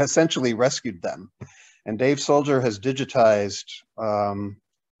essentially rescued them. And Dave Soldier has digitized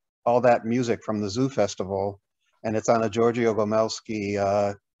all that music from the Zoo Festival, and it's on a Giorgio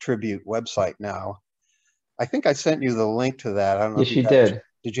Gomelski tribute website now. I think I sent you the link to that. I don't know. Yes, you did.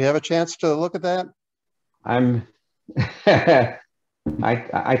 Did you have a chance to look at that? I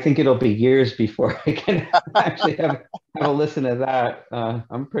think it'll be years before I can actually have a listen to that.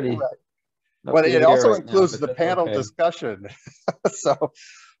 I'm pretty. Right. But it also includes the panel discussion. So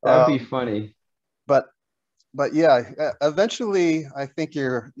that'd be funny. But yeah, eventually I think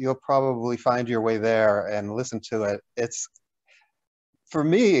you'll probably find your way there and listen to it. It's, for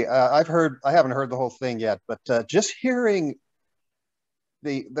me, I haven't heard the whole thing yet, but just hearing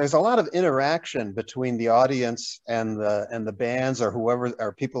there's a lot of interaction between the audience and the bands, or whoever,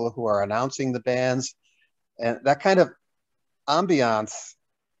 or people who are announcing the bands, and that kind of ambiance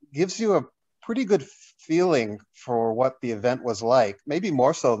gives you a pretty good feeling for what the event was like, maybe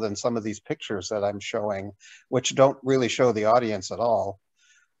more so than some of these pictures that I'm showing, which don't really show the audience at all.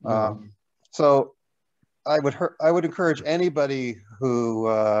 So I would encourage anybody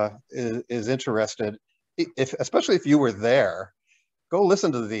who is interested, especially if you were there, go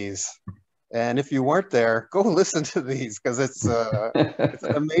listen to these. And if you weren't there, go listen to these, because it's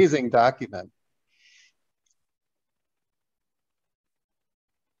an amazing document.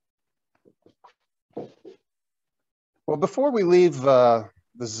 Well, before we leave the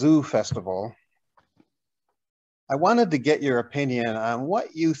Zoo Festival, I wanted to get your opinion on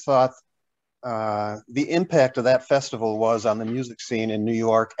what you thought the impact of that festival was on the music scene in New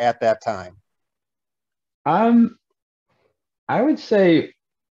York at that time. I would say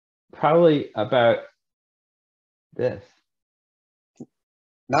Probably about this.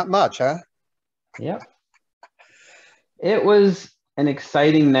 Not much, huh? Yep. It was an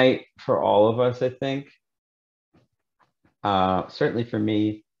exciting night for all of us, I think. Certainly for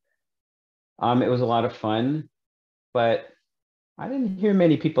me. It was a lot of fun, but I didn't hear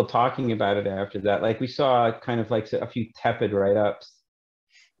many people talking about it after that. Like we saw kind of like a few tepid write-ups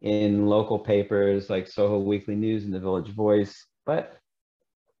in local papers like Soho Weekly News and the Village Voice, but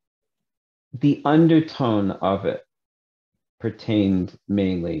the undertone of it pertained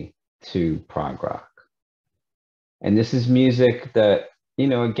mainly to prog rock. And this is music that,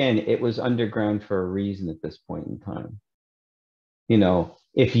 again, it was underground for a reason at this point in time.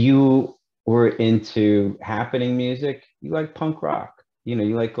 If you were into happening music, you like punk rock, you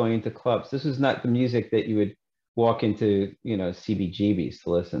like going into clubs. This is not the music that you would walk into, CBGBs to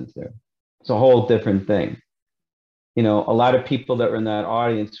listen to. It's a whole different thing. A lot of people that were in that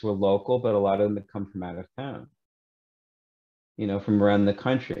audience were local, but a lot of them had come from out of town, from around the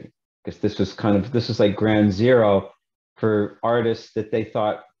country. Because this was like ground zero for artists that they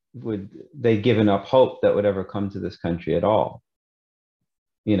thought they'd given up hope that would ever come to this country at all.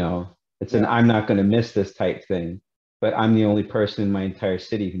 It's an I'm not going to miss this type thing, but I'm the only person in my entire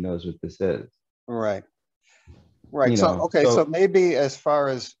city who knows what this is. Right. Right. So maybe as far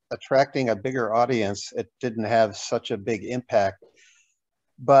as attracting a bigger audience, it didn't have such a big impact.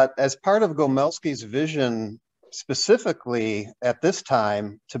 But as part of Gomelsky's vision, specifically at this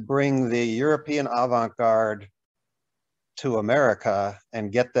time, to bring the European avant-garde to America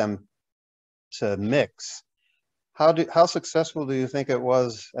and get them to mix, how successful do you think it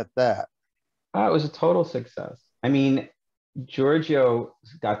was at that? It was a total success. I mean, Giorgio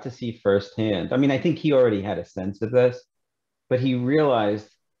got to see firsthand. I mean, I think he already had a sense of this, but he realized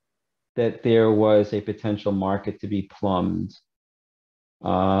that there was a potential market to be plumbed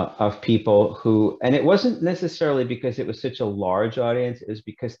of people who, and it wasn't necessarily because it was such a large audience, it was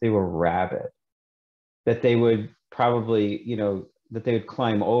because they were rabid, that they would probably, that they would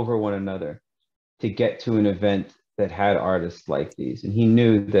climb over one another to get to an event that had artists like these. And he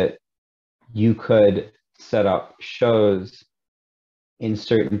knew that you could set up shows in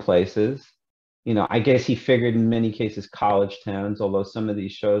certain places. I guess he figured in many cases college towns, although some of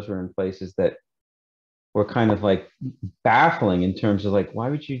these shows were in places that were kind of like baffling in terms of like, why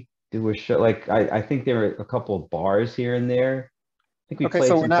would you do a show? Like, I think there were a couple of bars here and there. I think we Okay, played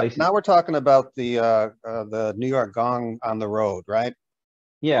so some places. now we're talking about the New York Gong on the road, right?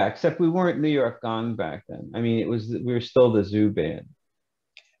 Yeah, except we weren't New York Gong back then. I mean, we were still the Zoo Band.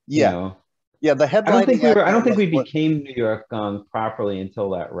 Yeah. Yeah, the I don't think headlining we were. act I don't think was we what? became New York Gong properly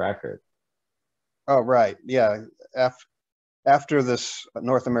until that record. Oh, right. Yeah. After this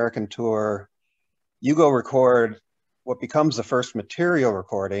North American tour, you go record what becomes the first Material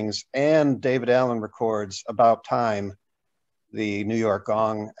recordings, and David Allen records About Time, the New York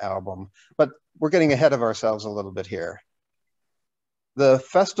Gong album. But we're getting ahead of ourselves a little bit here. The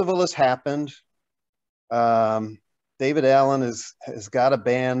festival has happened. David Allen has got a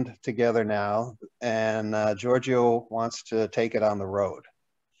band together now, and Giorgio wants to take it on the road.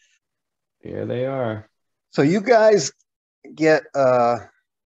 Here they are. So you guys get a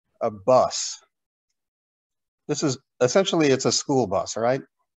bus. This is essentially, it's a school bus, right?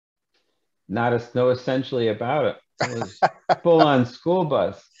 No essentially about it. It was full on school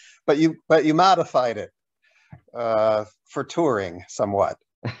bus. But you modified it for touring somewhat.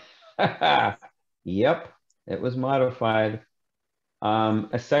 Yep, it was modified.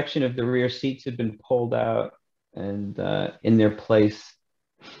 A section of the rear seats had been pulled out and in their place.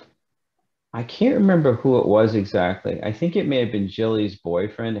 I can't remember who it was exactly. I think it may have been Jilly's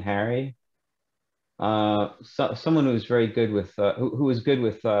boyfriend, Harry. Someone who was very good with who was good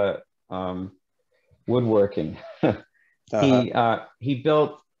with woodworking. He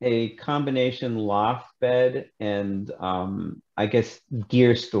built a combination loft bed and I guess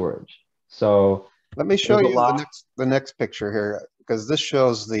gear storage. So let me show you loft. the next picture here, because this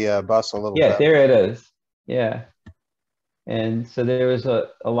shows the bus a little Yeah, better. there it is. Yeah. And so there was a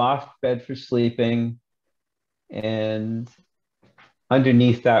loft bed for sleeping, and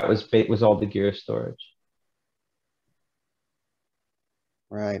underneath that was all the gear storage.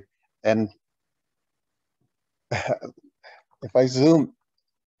 Right. And if I zoom,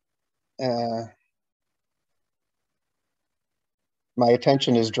 my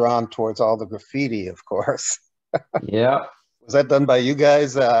attention is drawn towards all the graffiti, of course. Yeah. Was that done by you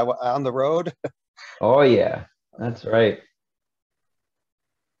guys on the road? Oh yeah, that's right.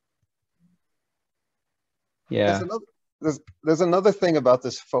 There's Yeah. another there's another thing about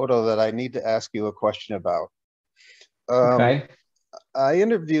this photo that I need to ask you a question about. Okay. I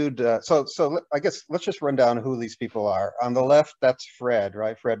interviewed, I guess let's just run down who these people are. On the left, that's Fred,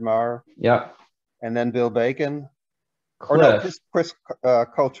 right? Fred Maher. Yep. And then Bill Bacon. Or no, Cliff.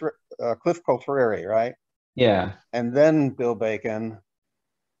 Cliff Coltreri, right? Yeah. And then Bill Bacon,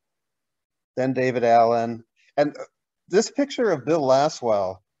 then David Allen. And this picture of Bill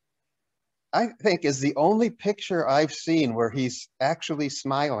Laswell, I think, is the only picture I've seen where he's actually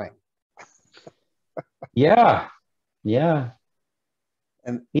smiling. Yeah. Yeah.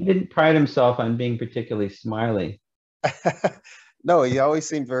 And He didn't pride himself on being particularly smiley. no, he always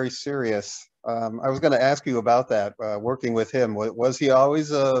seemed very serious. I was going to ask you about that. Working with him, was he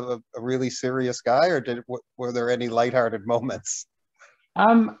always a really serious guy, or were there any lighthearted moments?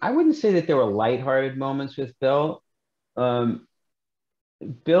 I wouldn't say that there were lighthearted moments with Bill. Um,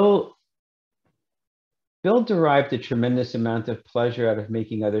 Bill Bill derived a tremendous amount of pleasure out of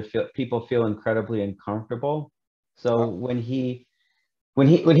making people feel incredibly uncomfortable. So Oh, when he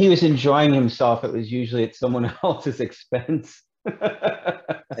was enjoying himself, it was usually at someone else's expense.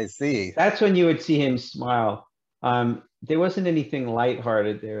 I see. That's when you would see him smile. There wasn't anything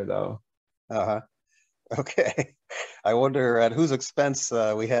lighthearted there, though. Uh-huh. Okay. I wonder at whose expense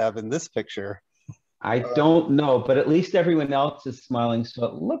we have in this picture. I Uh, don't know, but at least everyone else is smiling, so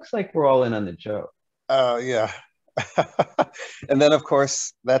it looks like we're all in on the joke. yeah. And then, of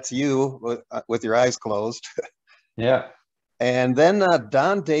course, that's you with your eyes closed. Yeah, And then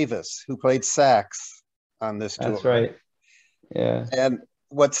Don Davis, who played sax on this that's tour. right. Yeah. And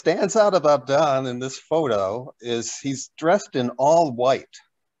what stands out about Don in this photo is he's dressed in all white.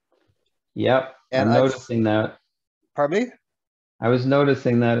 Yep. And I'm I've, noticing that. pardon me? I was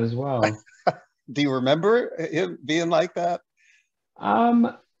noticing that as well. Do you remember him being like that?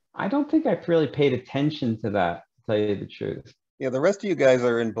 Um, I don't think I've really paid attention to that, to tell you the truth. Yeah, the rest of you guys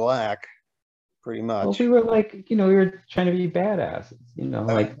are in black, pretty Well, much. we were like, we were trying to be badasses,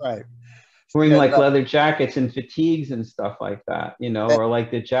 like Right. wearing And, like leather jackets and fatigues and stuff like that, and or like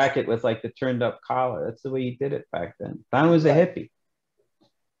the jacket with like the turned up collar. That's the way you did it back then. Don was a right, hippie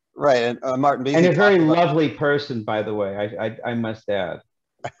right. And Martin and Beatty a very talked about lovely person, by the way. I must add,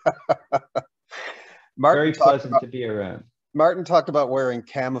 Martin very talked pleasant about to be around. Martin talked about wearing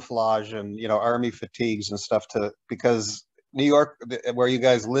camouflage and army fatigues and stuff to because New York, where you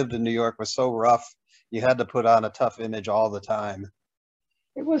guys lived in New York, was so rough. You had to put on a tough image all the time.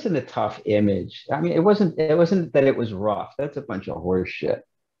 It wasn't a tough image. I mean, it wasn't that it was rough. That's a bunch of horse shit.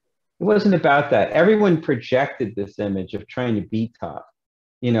 It wasn't about that. Everyone projected this image of trying to be tough.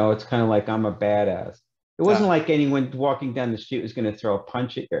 It's kind of like I'm a badass. It wasn't Uh, like anyone walking down the street was going to throw a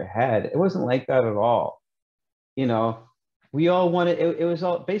punch at your head. It wasn't like that at all. You know, we all wanted it was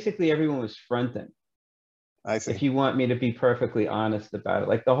all basically everyone was fronting. I see. If you want me to be perfectly honest about it,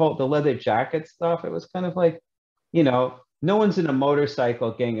 like the leather jacket stuff, it was kind of like, no one's in a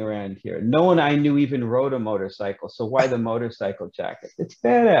motorcycle gang around here. No one I knew even rode a motorcycle. So why the motorcycle jacket? It's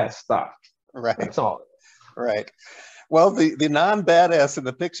badass stuff. Right, That's all. right. Well, the non-badass in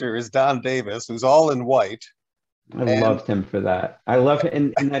the picture is Don Davis, who's all in white. I And loved him for that. I love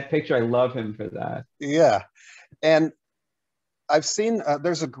him in that picture. I love him for that. yeah, and I've seen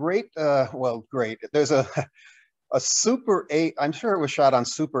there's a great, great. There's a Super 8. I'm sure it was shot on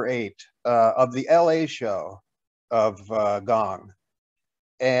Super 8 of the LA show of Gong.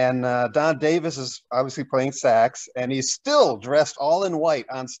 And Don Davis is obviously playing sax, and he's still dressed all in white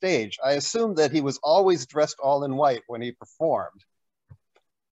on stage. I assume that he was always dressed all in white when he performed.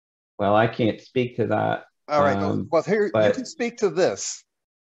 Well, I can't speak to that. All right. Well, here you can But speak to this.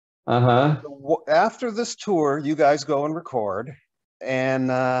 uh-huh. After this tour, you guys go and record,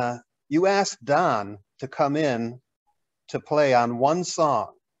 and you ask Don to come in to play on one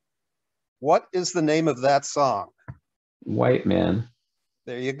song. What is the name of that song? White man.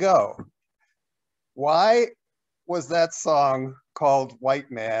 There you go. Why was that song called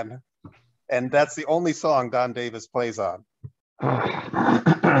White Man? And that's the only song Don Davis plays on.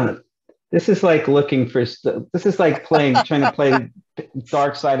 This is like this is like trying to play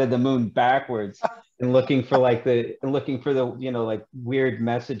Dark Side of the Moon backwards and looking for the like weird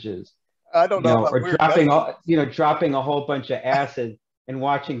messages, I don't know about or weird messages. dropping a whole bunch of acid and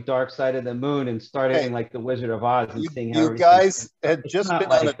watching Dark Side of the Moon and starting Hey, like the Wizard of Oz and seeing how you everything guys turns out. had It's just not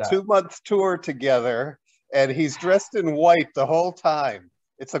been on a like that. 2 month tour together, and he's dressed in white the whole time.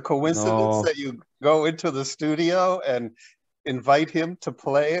 It's a coincidence No, that you go into the studio and invite him to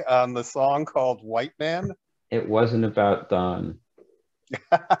play on the song called White Man. it wasn't about Don.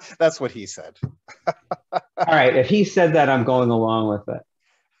 That's what he said. All right, if he said that, I'm going along with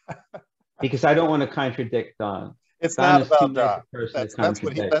it because I don't want to contradict Don. It's Don not is too about nice Don. a person to That's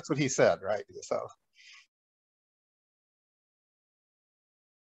contradict. what he said, right? So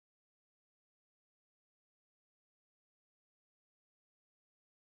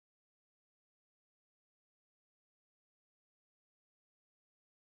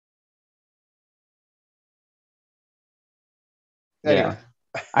Anyway,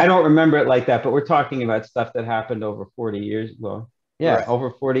 Yeah. I don't remember it like that, but we're talking about stuff that happened over 40 years. Well, yeah, right.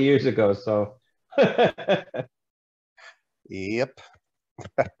 over 40 years ago. So, Yep.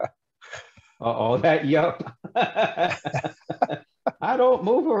 oh, that yup. I don't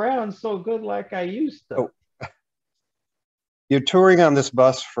move around so good like I used to. Oh, you're touring on this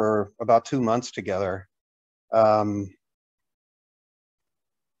bus for about 2 months together. Um,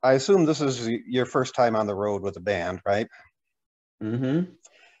 I assume this is your first time on the road with a band, right? Mm-hmm.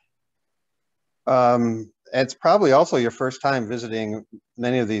 It's probably also your first time visiting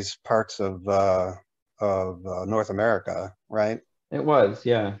many of these parts of North America, right? It was,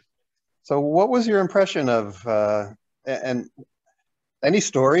 yeah. So, what was your impression of, and any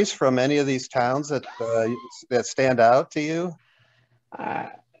stories from any of these towns that stand out to you? Uh,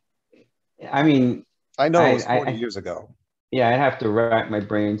 I mean, I know it I, was 40 I, years ago. yeah, I have to rack my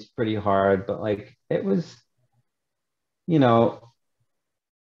brains pretty hard, but like it was, you know,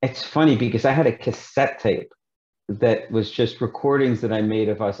 it's funny because I had a cassette tape that was just recordings that I made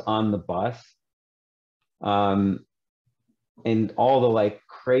of us on the bus. Um, and all the like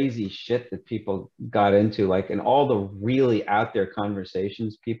crazy shit that people got into, like, and all the really out there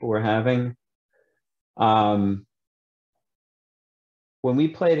conversations people were having. Um, when we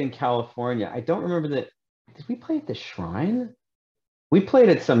played in California, I don't remember that. Did we play at the Shrine? We played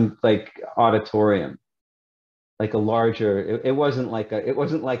at some like auditorium, like a larger. It wasn't like a. It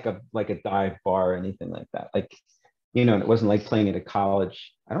wasn't like a dive bar or anything like that. Like, and it wasn't like playing at a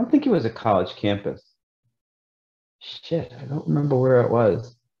college. I don't think it was a college campus. Shit, I don't remember where it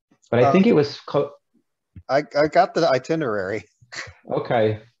was, but I Uh, think it was. I got the itinerary.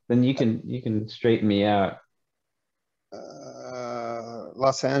 Okay, then you can straighten me out.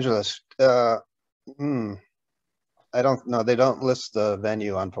 Los Angeles. Hmm, I don't know. They don't list the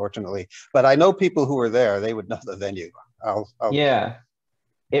venue, unfortunately, but I know people who were there. They would know the venue. I'll Yeah,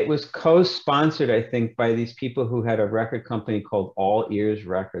 it was co-sponsored, I think, by these people who had a record company called All Ears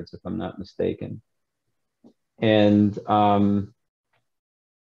Records, if I'm not mistaken. And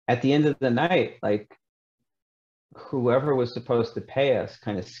at the end of the night, like whoever was supposed to pay us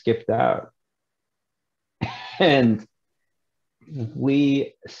kind of skipped out, and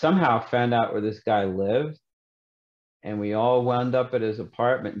we somehow found out where this guy lived, and we all wound up at his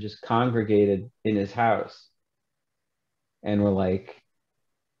apartment and just congregated in his house. And we're like,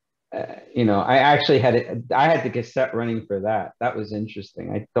 I actually I had the cassette running for that. That was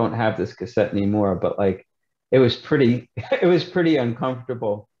interesting. I don't have this cassette anymore, but like, it was pretty, it was pretty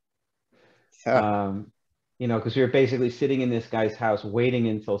uncomfortable. yeah. Um, because we were basically sitting in this guy's house waiting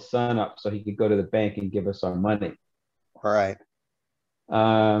until sun up so he could go to the bank and give us our money. All right.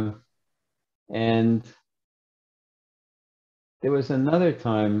 Um, and there was another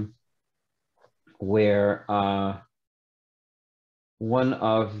time where one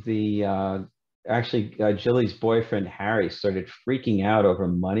of the actually Jilly's boyfriend Harry started freaking out over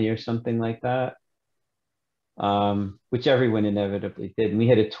money or something like that, which everyone inevitably did. And we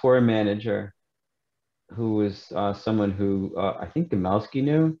had a tour manager who was someone who I think Gamalski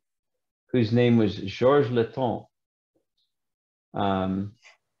knew, whose name was Georges Leton. Um,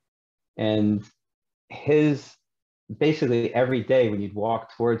 and his basically every day when you'd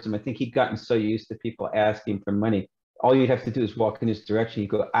walk towards him, I think he'd gotten so used to people asking for money. All you'd have to do is walk in his direction. He'd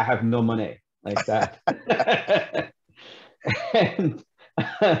go, I have no money, like that. And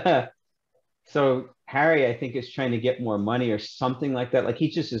so Harry, I think, is trying to get more money or something like that. Like he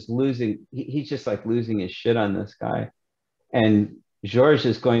just is losing, he's just like losing his shit on this guy. And George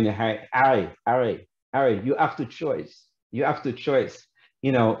is going to Harry, you have to choice. You have to choice.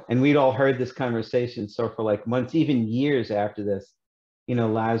 And we'd all heard this conversation. So for like months, even years after this,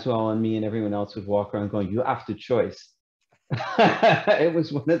 Laswell and me and everyone else would walk around going, you have to choice. It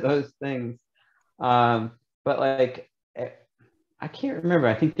was one of those things. But like, I can't remember.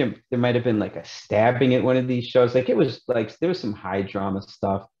 I think there might have been like a stabbing at one of these shows. Like it was like, there was some high drama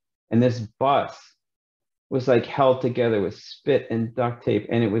stuff. And this bus was like held together with spit and duct tape,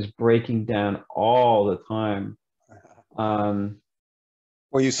 and it was breaking down all the time. Um,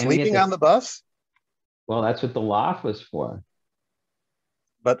 Were you and we had sleeping to, on the bus? well, that's what the loft was for.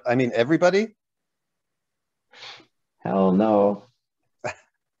 But I mean, everybody? Hell no.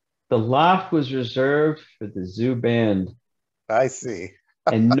 The loft was reserved for the zoo band, I see.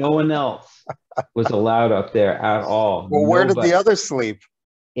 and no one else was allowed up there at all. Well, where did the Nobody others sleep?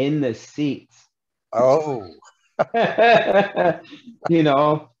 in the seats. Oh,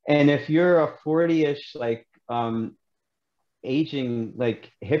 And if you're a 40-ish, like aging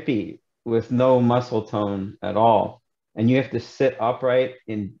like hippie with no muscle tone at all, and you have to sit upright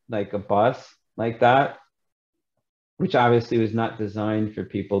in like a bus like that, which obviously was not designed for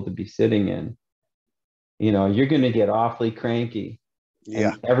people to be sitting in. You know, you're going to get awfully cranky.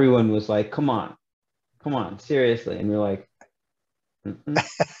 Yeah. And everyone was like, come on, seriously. And we're like, mm-mm.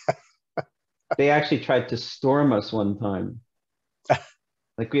 They actually tried to storm us one time.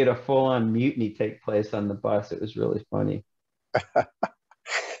 Like we had a full-on mutiny take place on the bus. It was really funny.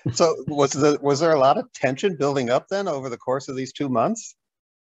 So was there a lot of tension building up then over the course of these 2 months?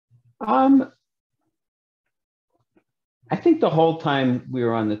 Um, I think the whole time we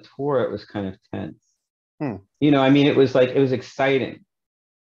were on the tour, it was kind of tense. Hmm. You know, I mean, it was like it was exciting.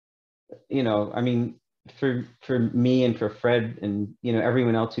 You know, I mean, for me and for Fred and you know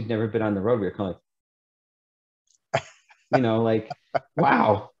everyone else who'd never been on the road, we were kind of like, you know, like,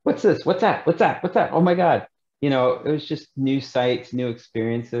 wow, what's this? What's that? What's that? What's that? Oh my God. You know, it was just new sights, new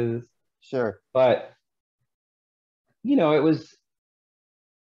experiences. Sure. But, you know,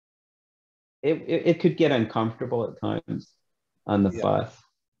 it could get uncomfortable at times on the Yeah. bus.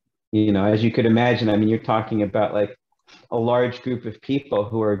 You know, as you could imagine, I mean, you're talking about like a large group of people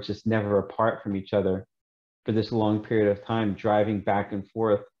who are just never apart from each other for this long period of time, driving back and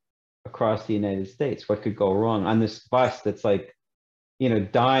forth across the United States. What could go wrong on this bus that's like, you know,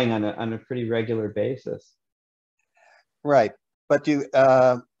 dying on a pretty regular basis? Right. But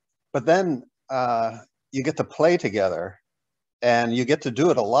but then you get to play together and you get to do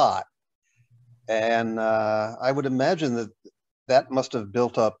it a lot. And I would imagine that that must have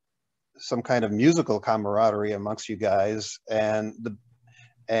built up some kind of musical camaraderie amongst you guys. And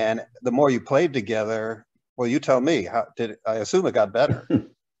the more you played together, well, you tell me, how did I assume it got better?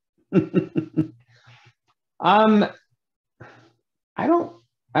 um, I don't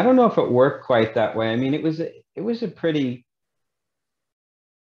I don't know if it worked quite that way. I mean, it was a pretty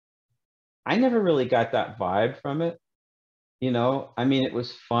I never really got that vibe from it, you know. I mean, it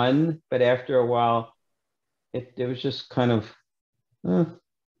was fun, but after a while, it was just kind of Hmm.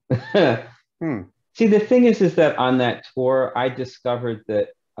 See, the thing is that on that tour, I discovered that,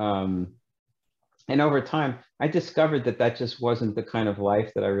 and over time, I discovered that that just wasn't the kind of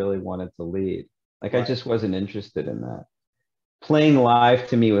life that I really wanted to lead. Like, I Right. just wasn't interested in that. Playing live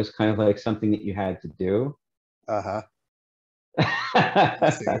to me was kind of like something that you had to do. Uh-huh. I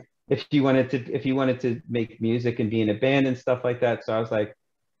see. If you wanted to make music and be in a band and stuff like that. So I was like,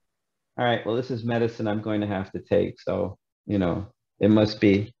 all right, well, this is medicine I'm going to have to take. So, you know, it must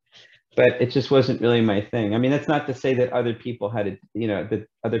be. But it just wasn't really my thing. I mean, that's not to say that other people had it, you know, that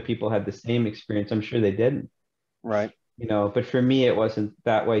other people had the same experience. I'm sure they didn't, Right. you know, but for me, it wasn't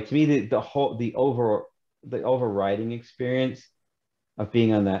that way. To me, the overriding experience of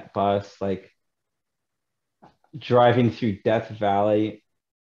being on that bus, like driving through Death Valley,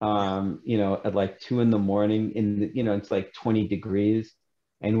 Yeah. you know, at like 2 in the morning you know, it's like 20 degrees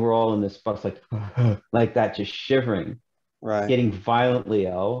and we're all in this bus, like, like that, just shivering, Right. getting violently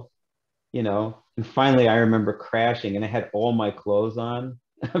ill, you know. And finally, I remember crashing, and I had all my clothes on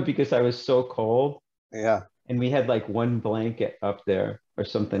because I was so cold. Yeah. And we had like one blanket up there or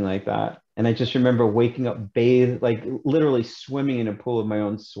something like that. And I just remember waking up bathed, like literally swimming in a pool of my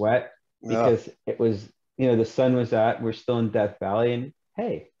own sweat Yeah. because it was, you know, the sun was out. We're still in Death Valley, and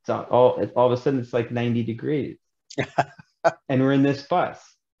hey, all of a sudden it's like 90 degrees, and we're in this bus,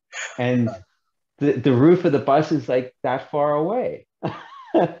 and the roof of the bus is like that far away.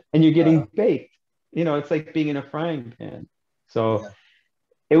 And you're getting baked. You know, it's like being in a frying pan. So Yeah.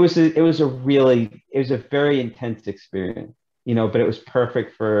 it was a very intense experience, you know, but it was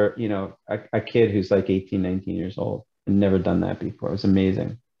perfect for, you know, a kid who's like 18, 19 years old and never done that before. It was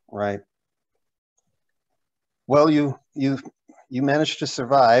amazing. Right. Well, you managed to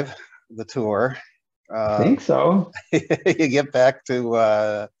survive the tour. I Uh, think so. you get back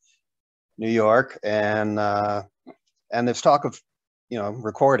to New York, and there's talk of,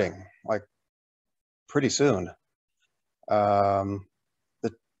 recording like pretty soon. Um,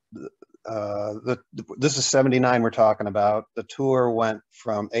 the, this is '79 we're talking about. The tour went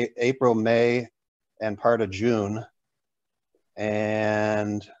from April, May, and part of June,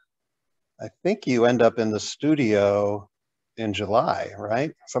 and I think you end up in the studio in July,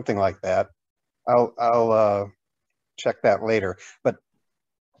 right? Something like that. I'll check that later. But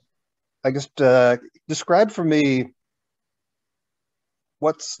I just describe for me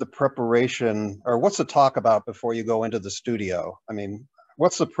what's the preparation or what's the talk about before you go into the studio? I mean,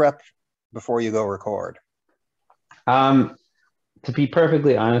 what's the prep before you go record? Um, to be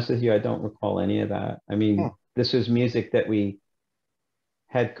perfectly honest with you, I don't recall any of that. I Hmm. mean, this was music that we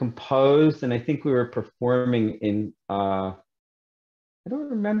had composed, and I think we were performing in, I don't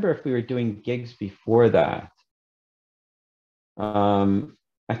remember if we were doing gigs before that.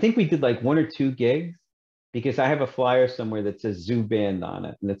 I think we did like one or two gigs, because I have a flyer somewhere that says Zoo Band on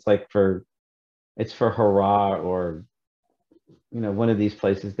it, and it's for Hurrah or one of these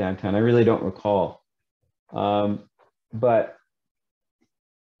places downtown. I really don't recall, but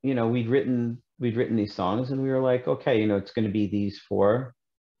we'd written these songs, and we were like, okay, it's going to be these four,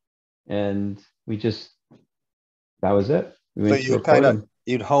 and that was it. We So went to record them.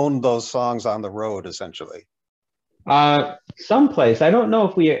 you'd honed those songs on the road essentially. Someplace. I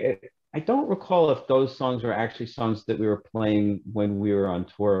don't recall if those songs were actually songs that we were playing when we were on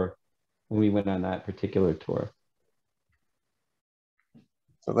tour, when we went on that particular tour.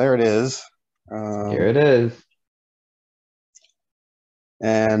 So there it is. Here it is.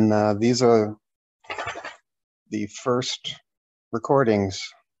 And these are the first recordings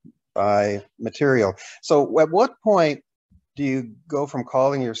by Material. So at what point do you go from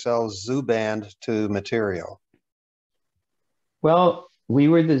calling yourselves Zoo Band to Material? Well, we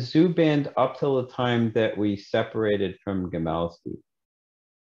were the Zoo Band up till the time that we separated from Gamelski.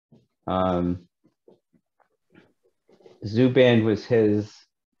 Zoo Band was his,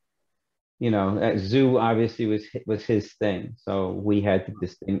 Zoo obviously was his thing. So we had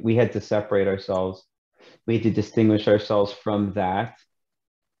to separate ourselves. We had to distinguish ourselves from that.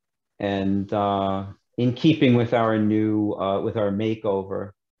 And in keeping with our with our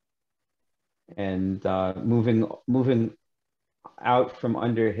makeover and moving out from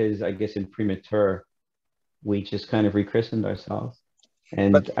under his, I guess, imprimatur, we just kind of rechristened ourselves.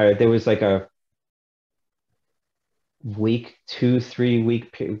 And there was like a week, 2 or 3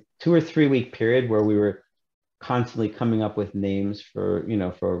 week period where we were constantly coming up with names for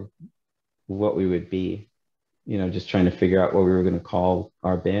what we would be, just trying to figure out what we were going to call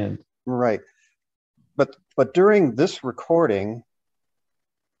our band. Right. But during this recording,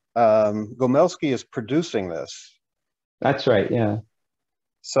 Gomelski is producing this. That's right. Yeah.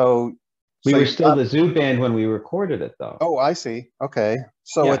 So we were still the Zoo Band when we recorded it, though. Oh, I see. Okay.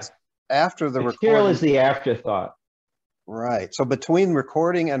 So yeah. It's after the recording. Material is the afterthought. Right. So between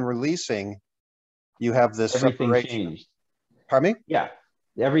recording and releasing, you have this Everything separation. Changed. Pardon me? Yeah.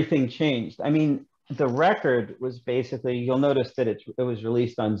 Everything changed. I mean, the record was basically, you'll notice that it was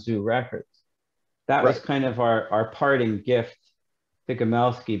released on Zoo Records. That was kind of our parting gift to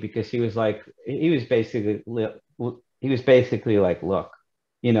Gamelski, because he was basically like, look,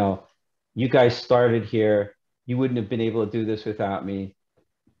 you guys started here. You wouldn't have been able to do this without me.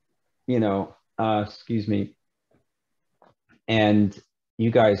 Excuse me. And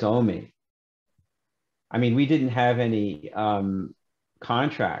you guys owe me. I mean, we didn't have any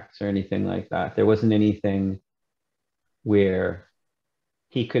contracts or anything like that. There wasn't anything where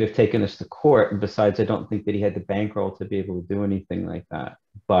he could have taken us to court. And besides, I don't think that he had the bankroll to be able to do anything like that.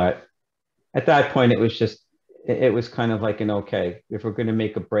 But at that point, it was kind of like okay, if we're going to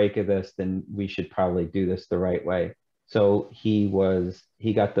make a break of this, then we should probably do this the right way. So he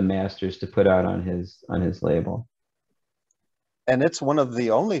got the masters to put out on his label. And it's one of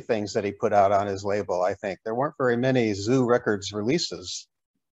the only things that he put out on his label, I think. There weren't very many Zoo Records releases.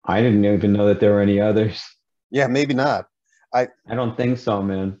 I didn't even know that there were any others. Yeah, maybe not. I don't think so,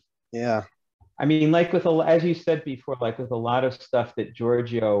 man. Yeah. I mean, like as you said before, like with a lot of stuff that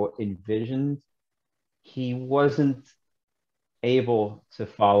Giorgio envisioned, he wasn't able to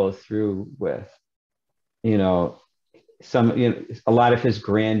follow through with, a lot of his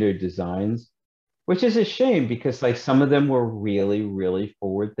grander designs, which is a shame, because like some of them were really, really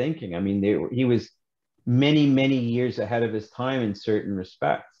forward thinking. I mean, he was many, many years ahead of his time in certain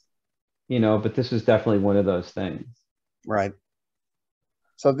respects, but this was definitely one of those things. Right.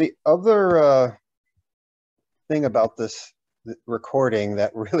 So the other thing about this recording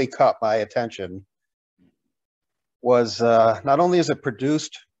that really caught my attention was not only is it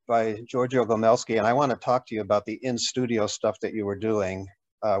produced by Giorgio Gomelski, and I want to talk to you about the in-studio stuff that you were doing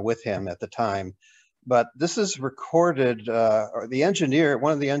with him at the time, but this is recorded, or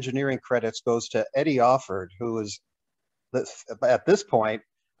one of the engineering credits goes to Eddie Offord, who is, at this point,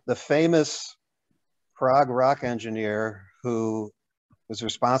 the famous prog rock engineer who was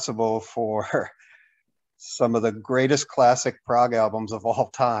responsible for some of the greatest classic prog albums of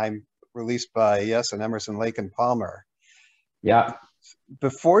all time, released by Yes and Emerson, Lake and Palmer. Yeah.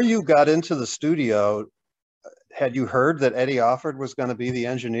 Before you got into the studio, had you heard that Eddie Offord was going to be the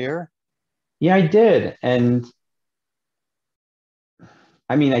engineer? Yeah, I did. And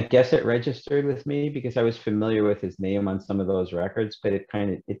I mean, I guess it registered with me because I was familiar with his name on some of those records, but it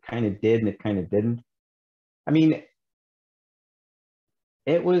kind of did and it kind of didn't. I mean,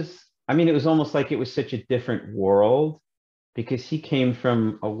 it was almost like it was such a different world, because he came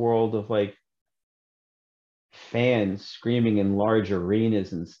from a world of like fans screaming in large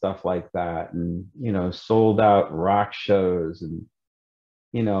arenas and stuff like that, and sold out rock shows, and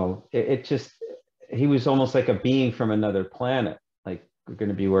it just, he was almost like a being from another planet. Like, we're going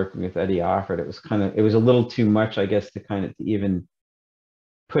to be working with Eddie Offord. It was a little too much, I guess, to even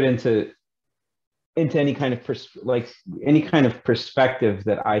put into any kind of any kind of perspective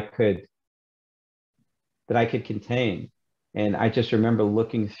that I could contain. And I just remember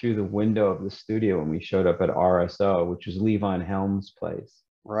looking through the window of the studio when we showed up at RSO, which was Levon Helm's place.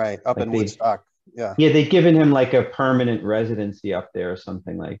 Right, up in Woodstock. Yeah. Yeah, they'd given him like a permanent residency up there or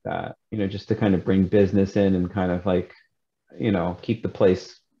something like that, just to kind of bring business in and kind of like, keep the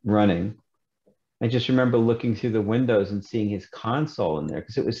place running. I just remember looking through the windows and seeing his console in there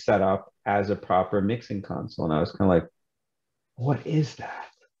because it was set up as a proper mixing console. And I was kind of like, what is that?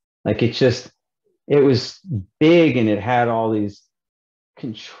 Like, it was big and it had all these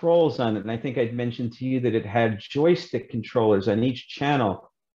controls on it. And I think I'd mentioned to you that it had joystick controllers on each channel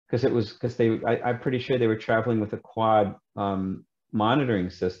I'm pretty sure they were traveling with a quad monitoring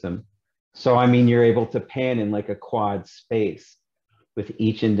system. So, I mean, you're able to pan in like a quad space with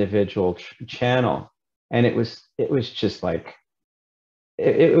each individual channel. And it was just like,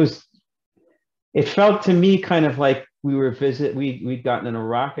 it felt to me kind of like we'd gotten in a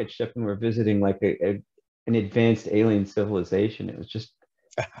rocket ship and we're visiting like an advanced alien civilization. It was just,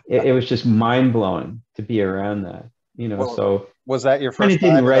 it was just mind blowing to be around that, Well, so was that your kind first of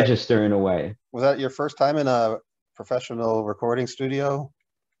didn't time register in a way. Was that your first time in a professional recording studio?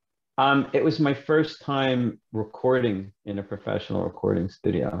 It was my first time recording in a professional recording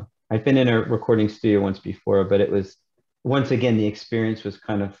studio. I've been in a recording studio once before, but it was, once again, the experience was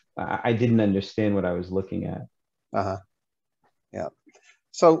kind of, I didn't understand what I was looking at. Uh-huh. Yeah.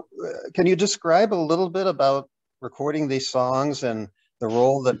 So can you describe a little bit about recording these songs and the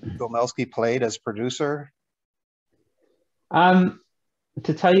role that Gomelski played as producer?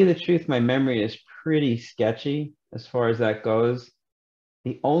 To tell you the truth, my memory is pretty sketchy as far as that goes.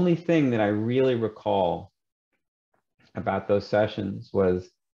 The only thing that I really recall about those sessions was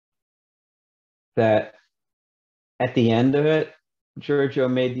that at the end of it, Giorgio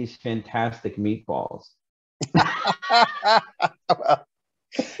made these fantastic meatballs.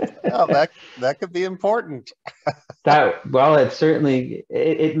 Well, that could be important. It certainly,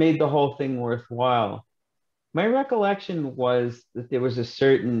 it made the whole thing worthwhile. My recollection was that there was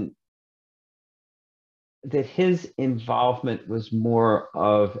that his involvement was more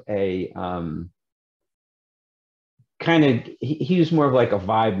of a he was more of like a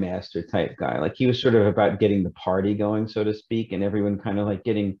vibe master type guy. Like, he was sort of about getting the party going, so to speak, and everyone kind of like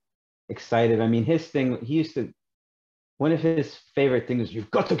getting excited. I mean, one of his favorite things is,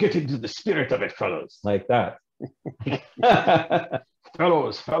 you've got to get into the spirit of it, fellows, like that.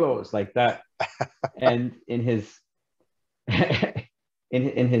 fellows, like that. And in his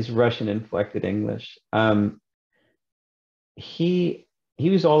in his Russian inflected English, he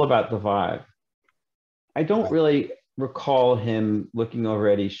was all about the vibe. I don't really recall him looking over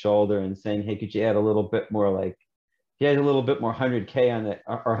Eddie's shoulder and saying, "Hey, could you add a little bit more, like, you had a little bit more 100K on that,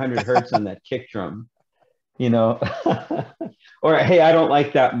 or 100 hertz on that kick drum, or, hey, I don't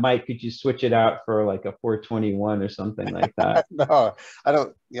like that mic. Could you switch it out for like a 421 or something like that?" No, I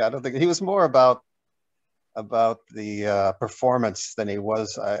don't. Yeah, I don't think he was more about the performance than he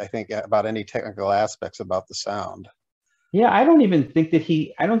was, I think, about any technical aspects about the sound. Yeah, I don't think that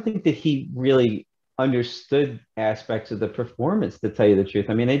he really understood aspects of the performance, to tell you the truth.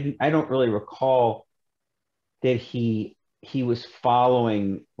 I mean, I don't really recall that he was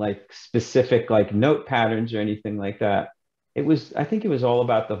following like specific like note patterns or anything like that. I think it was all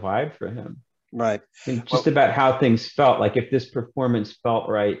about the vibe for him. Right. And just about how things felt, like if this performance felt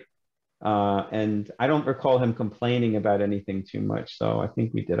right. And I don't recall him complaining about anything too much. So I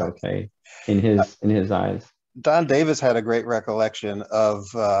think we did okay in his eyes. Don Davis had a great recollection of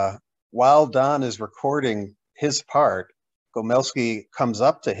while Don is recording his part, Gomelski comes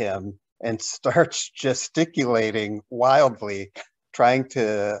up to him and starts gesticulating wildly, trying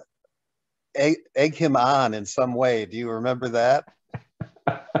to egg him on in some way. Do you remember that?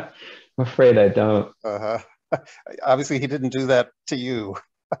 I'm afraid I don't. Uh-huh. Obviously, he didn't do that to you.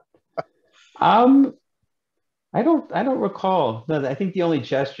 I don't recall. No, I think the only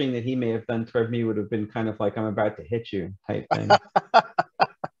gesturing that he may have done toward me would have been kind of like, "I'm about to hit you" type thing.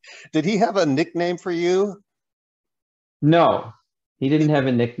 Did he have a nickname for you? No, he didn't have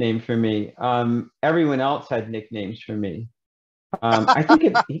a nickname for me. Everyone else had nicknames for me. I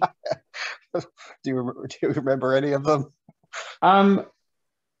think do you remember any of them?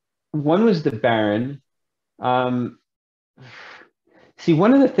 One was the Baron. See,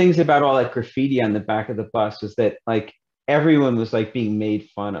 one of the things about all that graffiti on the back of the bus was that like everyone was like being made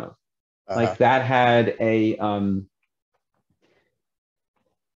fun of. Uh-huh. Like that had a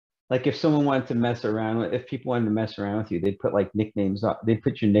like if someone wanted to mess around with, if people wanted to mess around with you, they'd put like nicknames up. They'd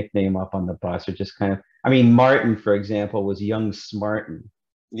put your nickname up on the bus, or just kind of. I mean, Martin, for example, was Young Smartin.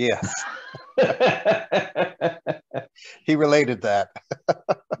 Yes, he related that.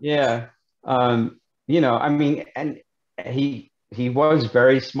 Yeah. You know, I mean, and he was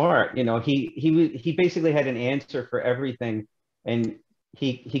very smart. You know, he basically had an answer for everything, and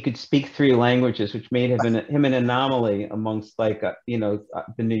he could speak three languages, which made him an anomaly amongst like the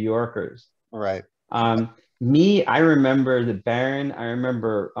New Yorkers. Right. Me, I remember the Baron. I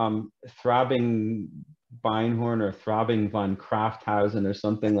remember Throbbing Beinhorn or Throbbing von Krafthausen or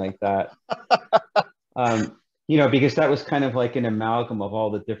something like that. You know, because that was kind of like an amalgam of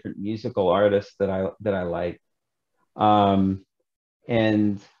all the different musical artists that I like.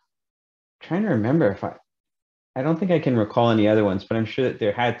 And trying to remember if I don't think I can recall any other ones, but I'm sure that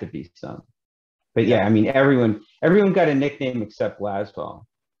there had to be some. But Yeah. yeah, I mean everyone got a nickname except Laswell.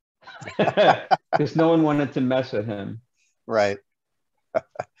 Because no one wanted to mess with him. Right.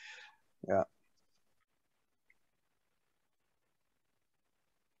 Yeah.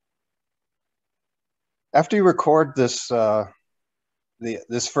 After you record this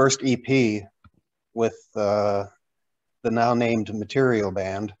first EP with the now named Material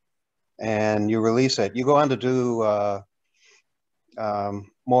Band, and you release it, you go on to do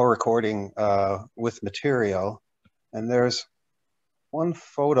more recording with Material, and there's one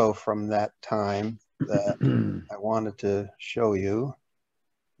photo from that time that I wanted to show you.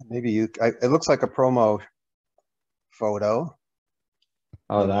 Maybe it looks like a promo photo.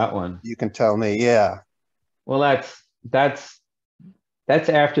 Oh, that one. You can tell me. Yeah. Well, that's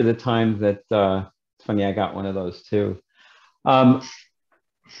after the time that it's funny, I got one of those too. Um,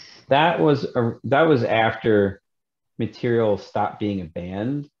 that was after Material stopped being a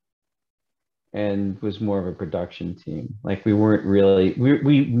band and was more of a production team. Like we weren't really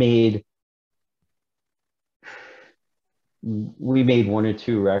we made one or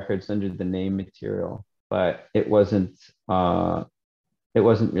two records under the name Material, but it wasn't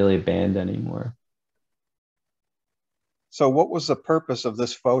really a band anymore. So what was the purpose of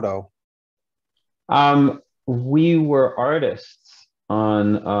this photo? We were artists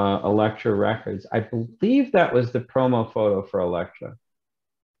on Elektra Records. I believe that was the promo photo for Elektra.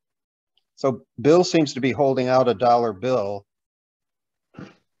 So Bill seems to be holding out a dollar bill.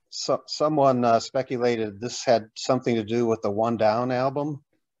 So someone speculated this had something to do with the One Down album.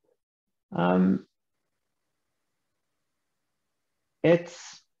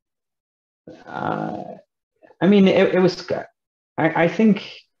 It's I mean it was I think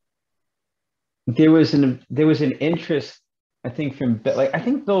there was an interest, I think, from like I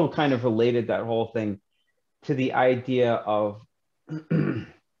think Bill kind of related that whole thing to the idea of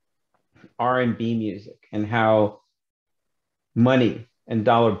R&B music and how money and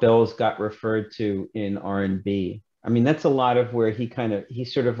dollar bills got referred to in R&B. I mean, that's a lot of where he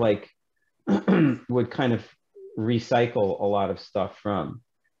sort of like would kind of recycle a lot of stuff from.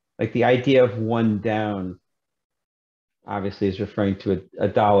 Like the idea of one down obviously is referring to a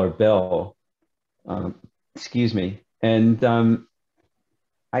dollar bill. Excuse me. And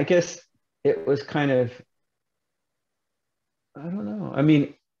I guess it was kind of, I don't know. I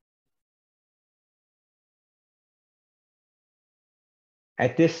mean,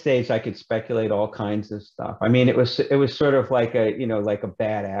 at this stage, I could speculate all kinds of stuff. I mean, it was sort of like a like a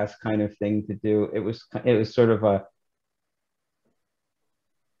badass kind of thing to do. It was sort of a.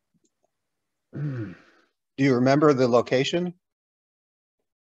 Do you remember the location?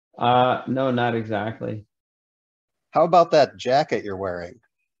 No, not exactly. How about that jacket you're wearing?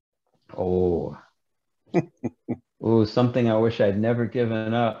 Oh, oh, something I wish I'd never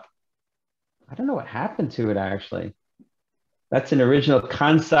given up. I don't know what happened to it actually. That's an original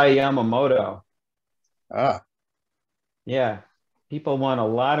Kansai Yamamoto. Ah. Yeah, people want a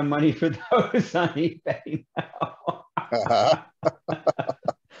lot of money for those on eBay now. Uh-huh.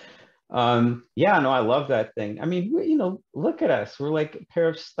 Yeah, no, I love that thing. I mean, look at us. We're like a pair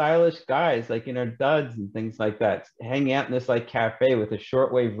of stylish guys, like in our duds and things like that, hanging out in this like cafe with a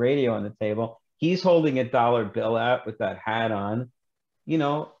shortwave radio on the table. He's holding a dollar bill out with that hat on.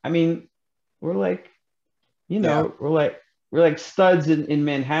 I mean, we're like, Yeah. we're like studs in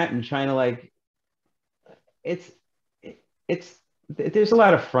Manhattan trying to like it's it's there's a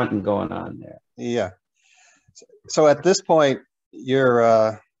lot of fronting going on there. Yeah. So at this point, you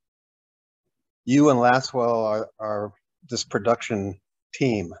and Laswell are this production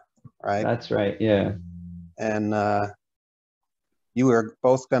team, right? That's right. Yeah. And you were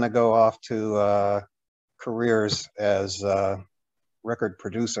both going to go off to careers as record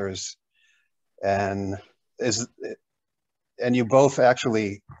producers, and you both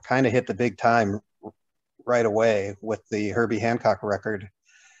actually kind of hit the big time right away with the Herbie Hancock record.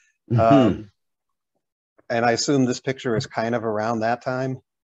 And I assume this picture is kind of around that time.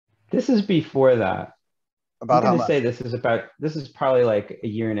 This is before that. About how much? Say this is probably like a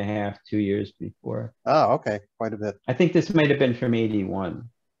year and a half, 2 years before. Oh, okay, quite a bit. I think this might have been from 81.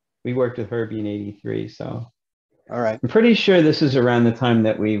 We worked with Herbie in 83, so. All right. I'm pretty sure this is around the time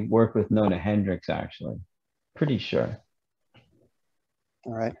that we worked with Nona Hendrix, actually. Pretty sure.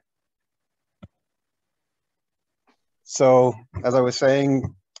 All right. So, as I was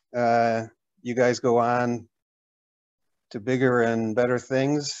saying, you guys go on to bigger and better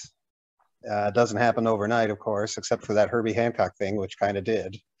things. It doesn't happen overnight, of course, except for that Herbie Hancock thing, which kind of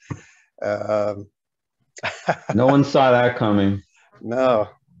did. No one saw that coming. No.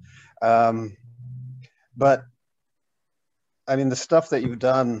 But, I mean, the stuff that you've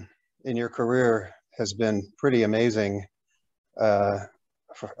done in your career has been pretty amazing as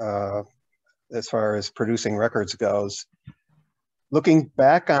far as producing records goes. Looking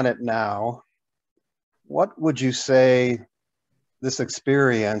back on it now, what would you say this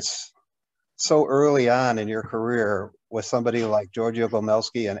experience so early on in your career with somebody like Giorgio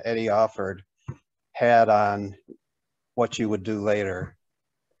Gomelski and Eddie Offord had on what you would do later?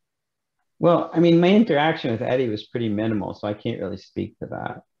 Well, I mean, my interaction with Eddie was pretty minimal, so I can't really speak to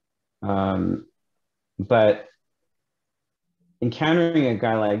that. But encountering a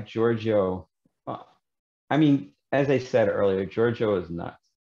guy like Giorgio, I mean, as I said earlier, Giorgio is nuts.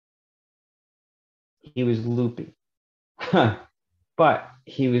 He was loopy, but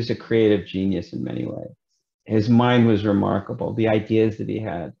he was a creative genius in many ways. His mind was remarkable. The ideas that he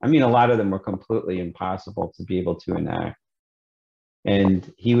had, I mean, a lot of them were completely impossible to be able to enact.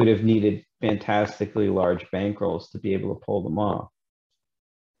 And he would have needed fantastically large bankrolls to be able to pull them off.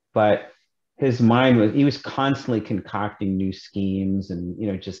 But his mind was, he was constantly concocting new schemes and, you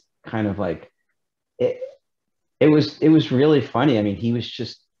know, just kind of like, it was really funny. I mean, he was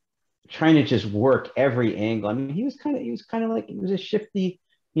just trying to just work every angle. I mean, he was kind of like, he was a shifty,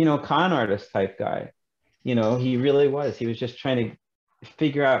 you know, con artist type guy. You know, he really was. He was just trying to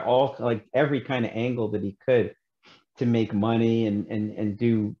figure out all, like, every kind of angle that he could to make money and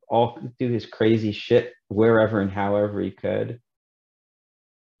do his crazy shit wherever and however he could.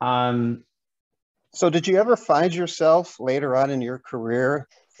 So did you ever find yourself later on in your career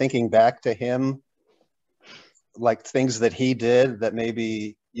thinking back to him, like things that he did that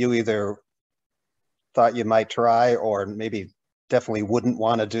maybe you either thought you might try or maybe definitely wouldn't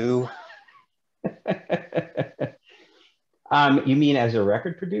want to do? You mean as a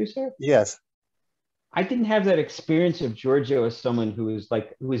record producer? Yes. I didn't have that experience of Giorgio as someone who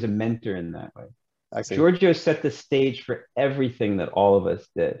was a mentor in that way. I see. Giorgio set the stage for everything that all of us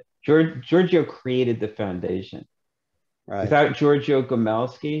did. Giorgio created the foundation. Right. Without Giorgio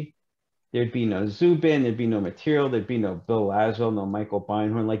Gomelski, there'd be no Zubin, there'd be no Material, there'd be no Bill Laswell, no Michael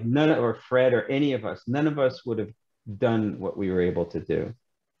Beinhorn, like or Fred or any of us. None of us would have done what we were able to do.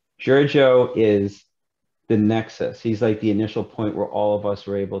 Giorgio is the nexus. He's like the initial point where all of us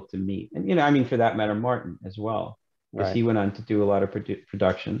were able to meet. And, you know, I mean, for that matter, Martin as well, because right. he went on to do a lot of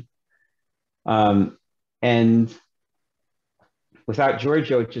production. And without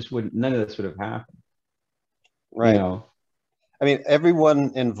Giorgio, it just wouldn't, none of this would have happened. Right. You know? I mean,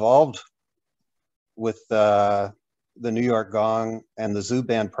 everyone involved with the New York Gong and the Zoo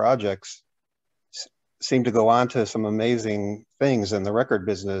Band projects seemed to go on to some amazing things in the record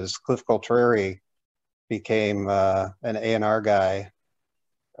business. Cliff Coltrari became an A&R guy,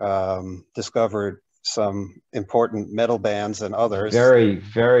 discovered some important metal bands and others. Very,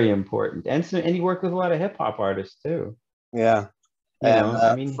 very important. And he worked with a lot of hip hop artists too. Yeah.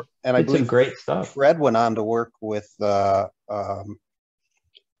 I mean, and I believe some great stuff. Fred went on to work with Lou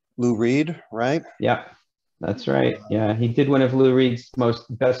Reed, right? Yeah, that's right. Yeah, he did one of Lou Reed's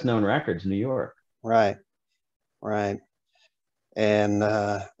best known records, New York. Right. And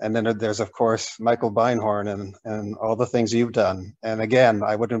then there's, of course, Michael Beinhorn and all the things you've done. And again,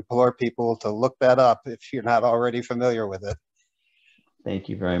 I would implore people to look that up if you're not already familiar with it. Thank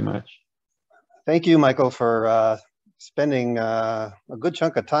you very much. Thank you, Michael, for spending a good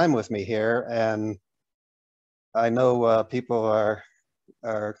chunk of time with me here. And I know people are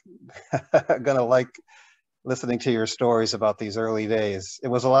gonna like listening to your stories about these early days. It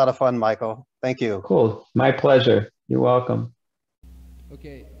was a lot of fun, Michael. Thank you. Cool. My pleasure. You're welcome.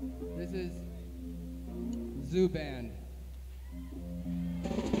 Okay, this is Zoo Band.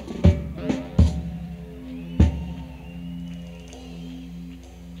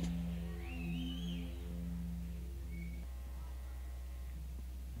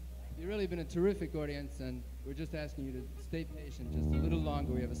 really been a terrific audience, and we're just asking you to stay patient just a little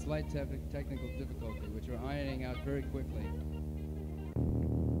longer. We have a slight technical difficulty, which we're ironing out very quickly.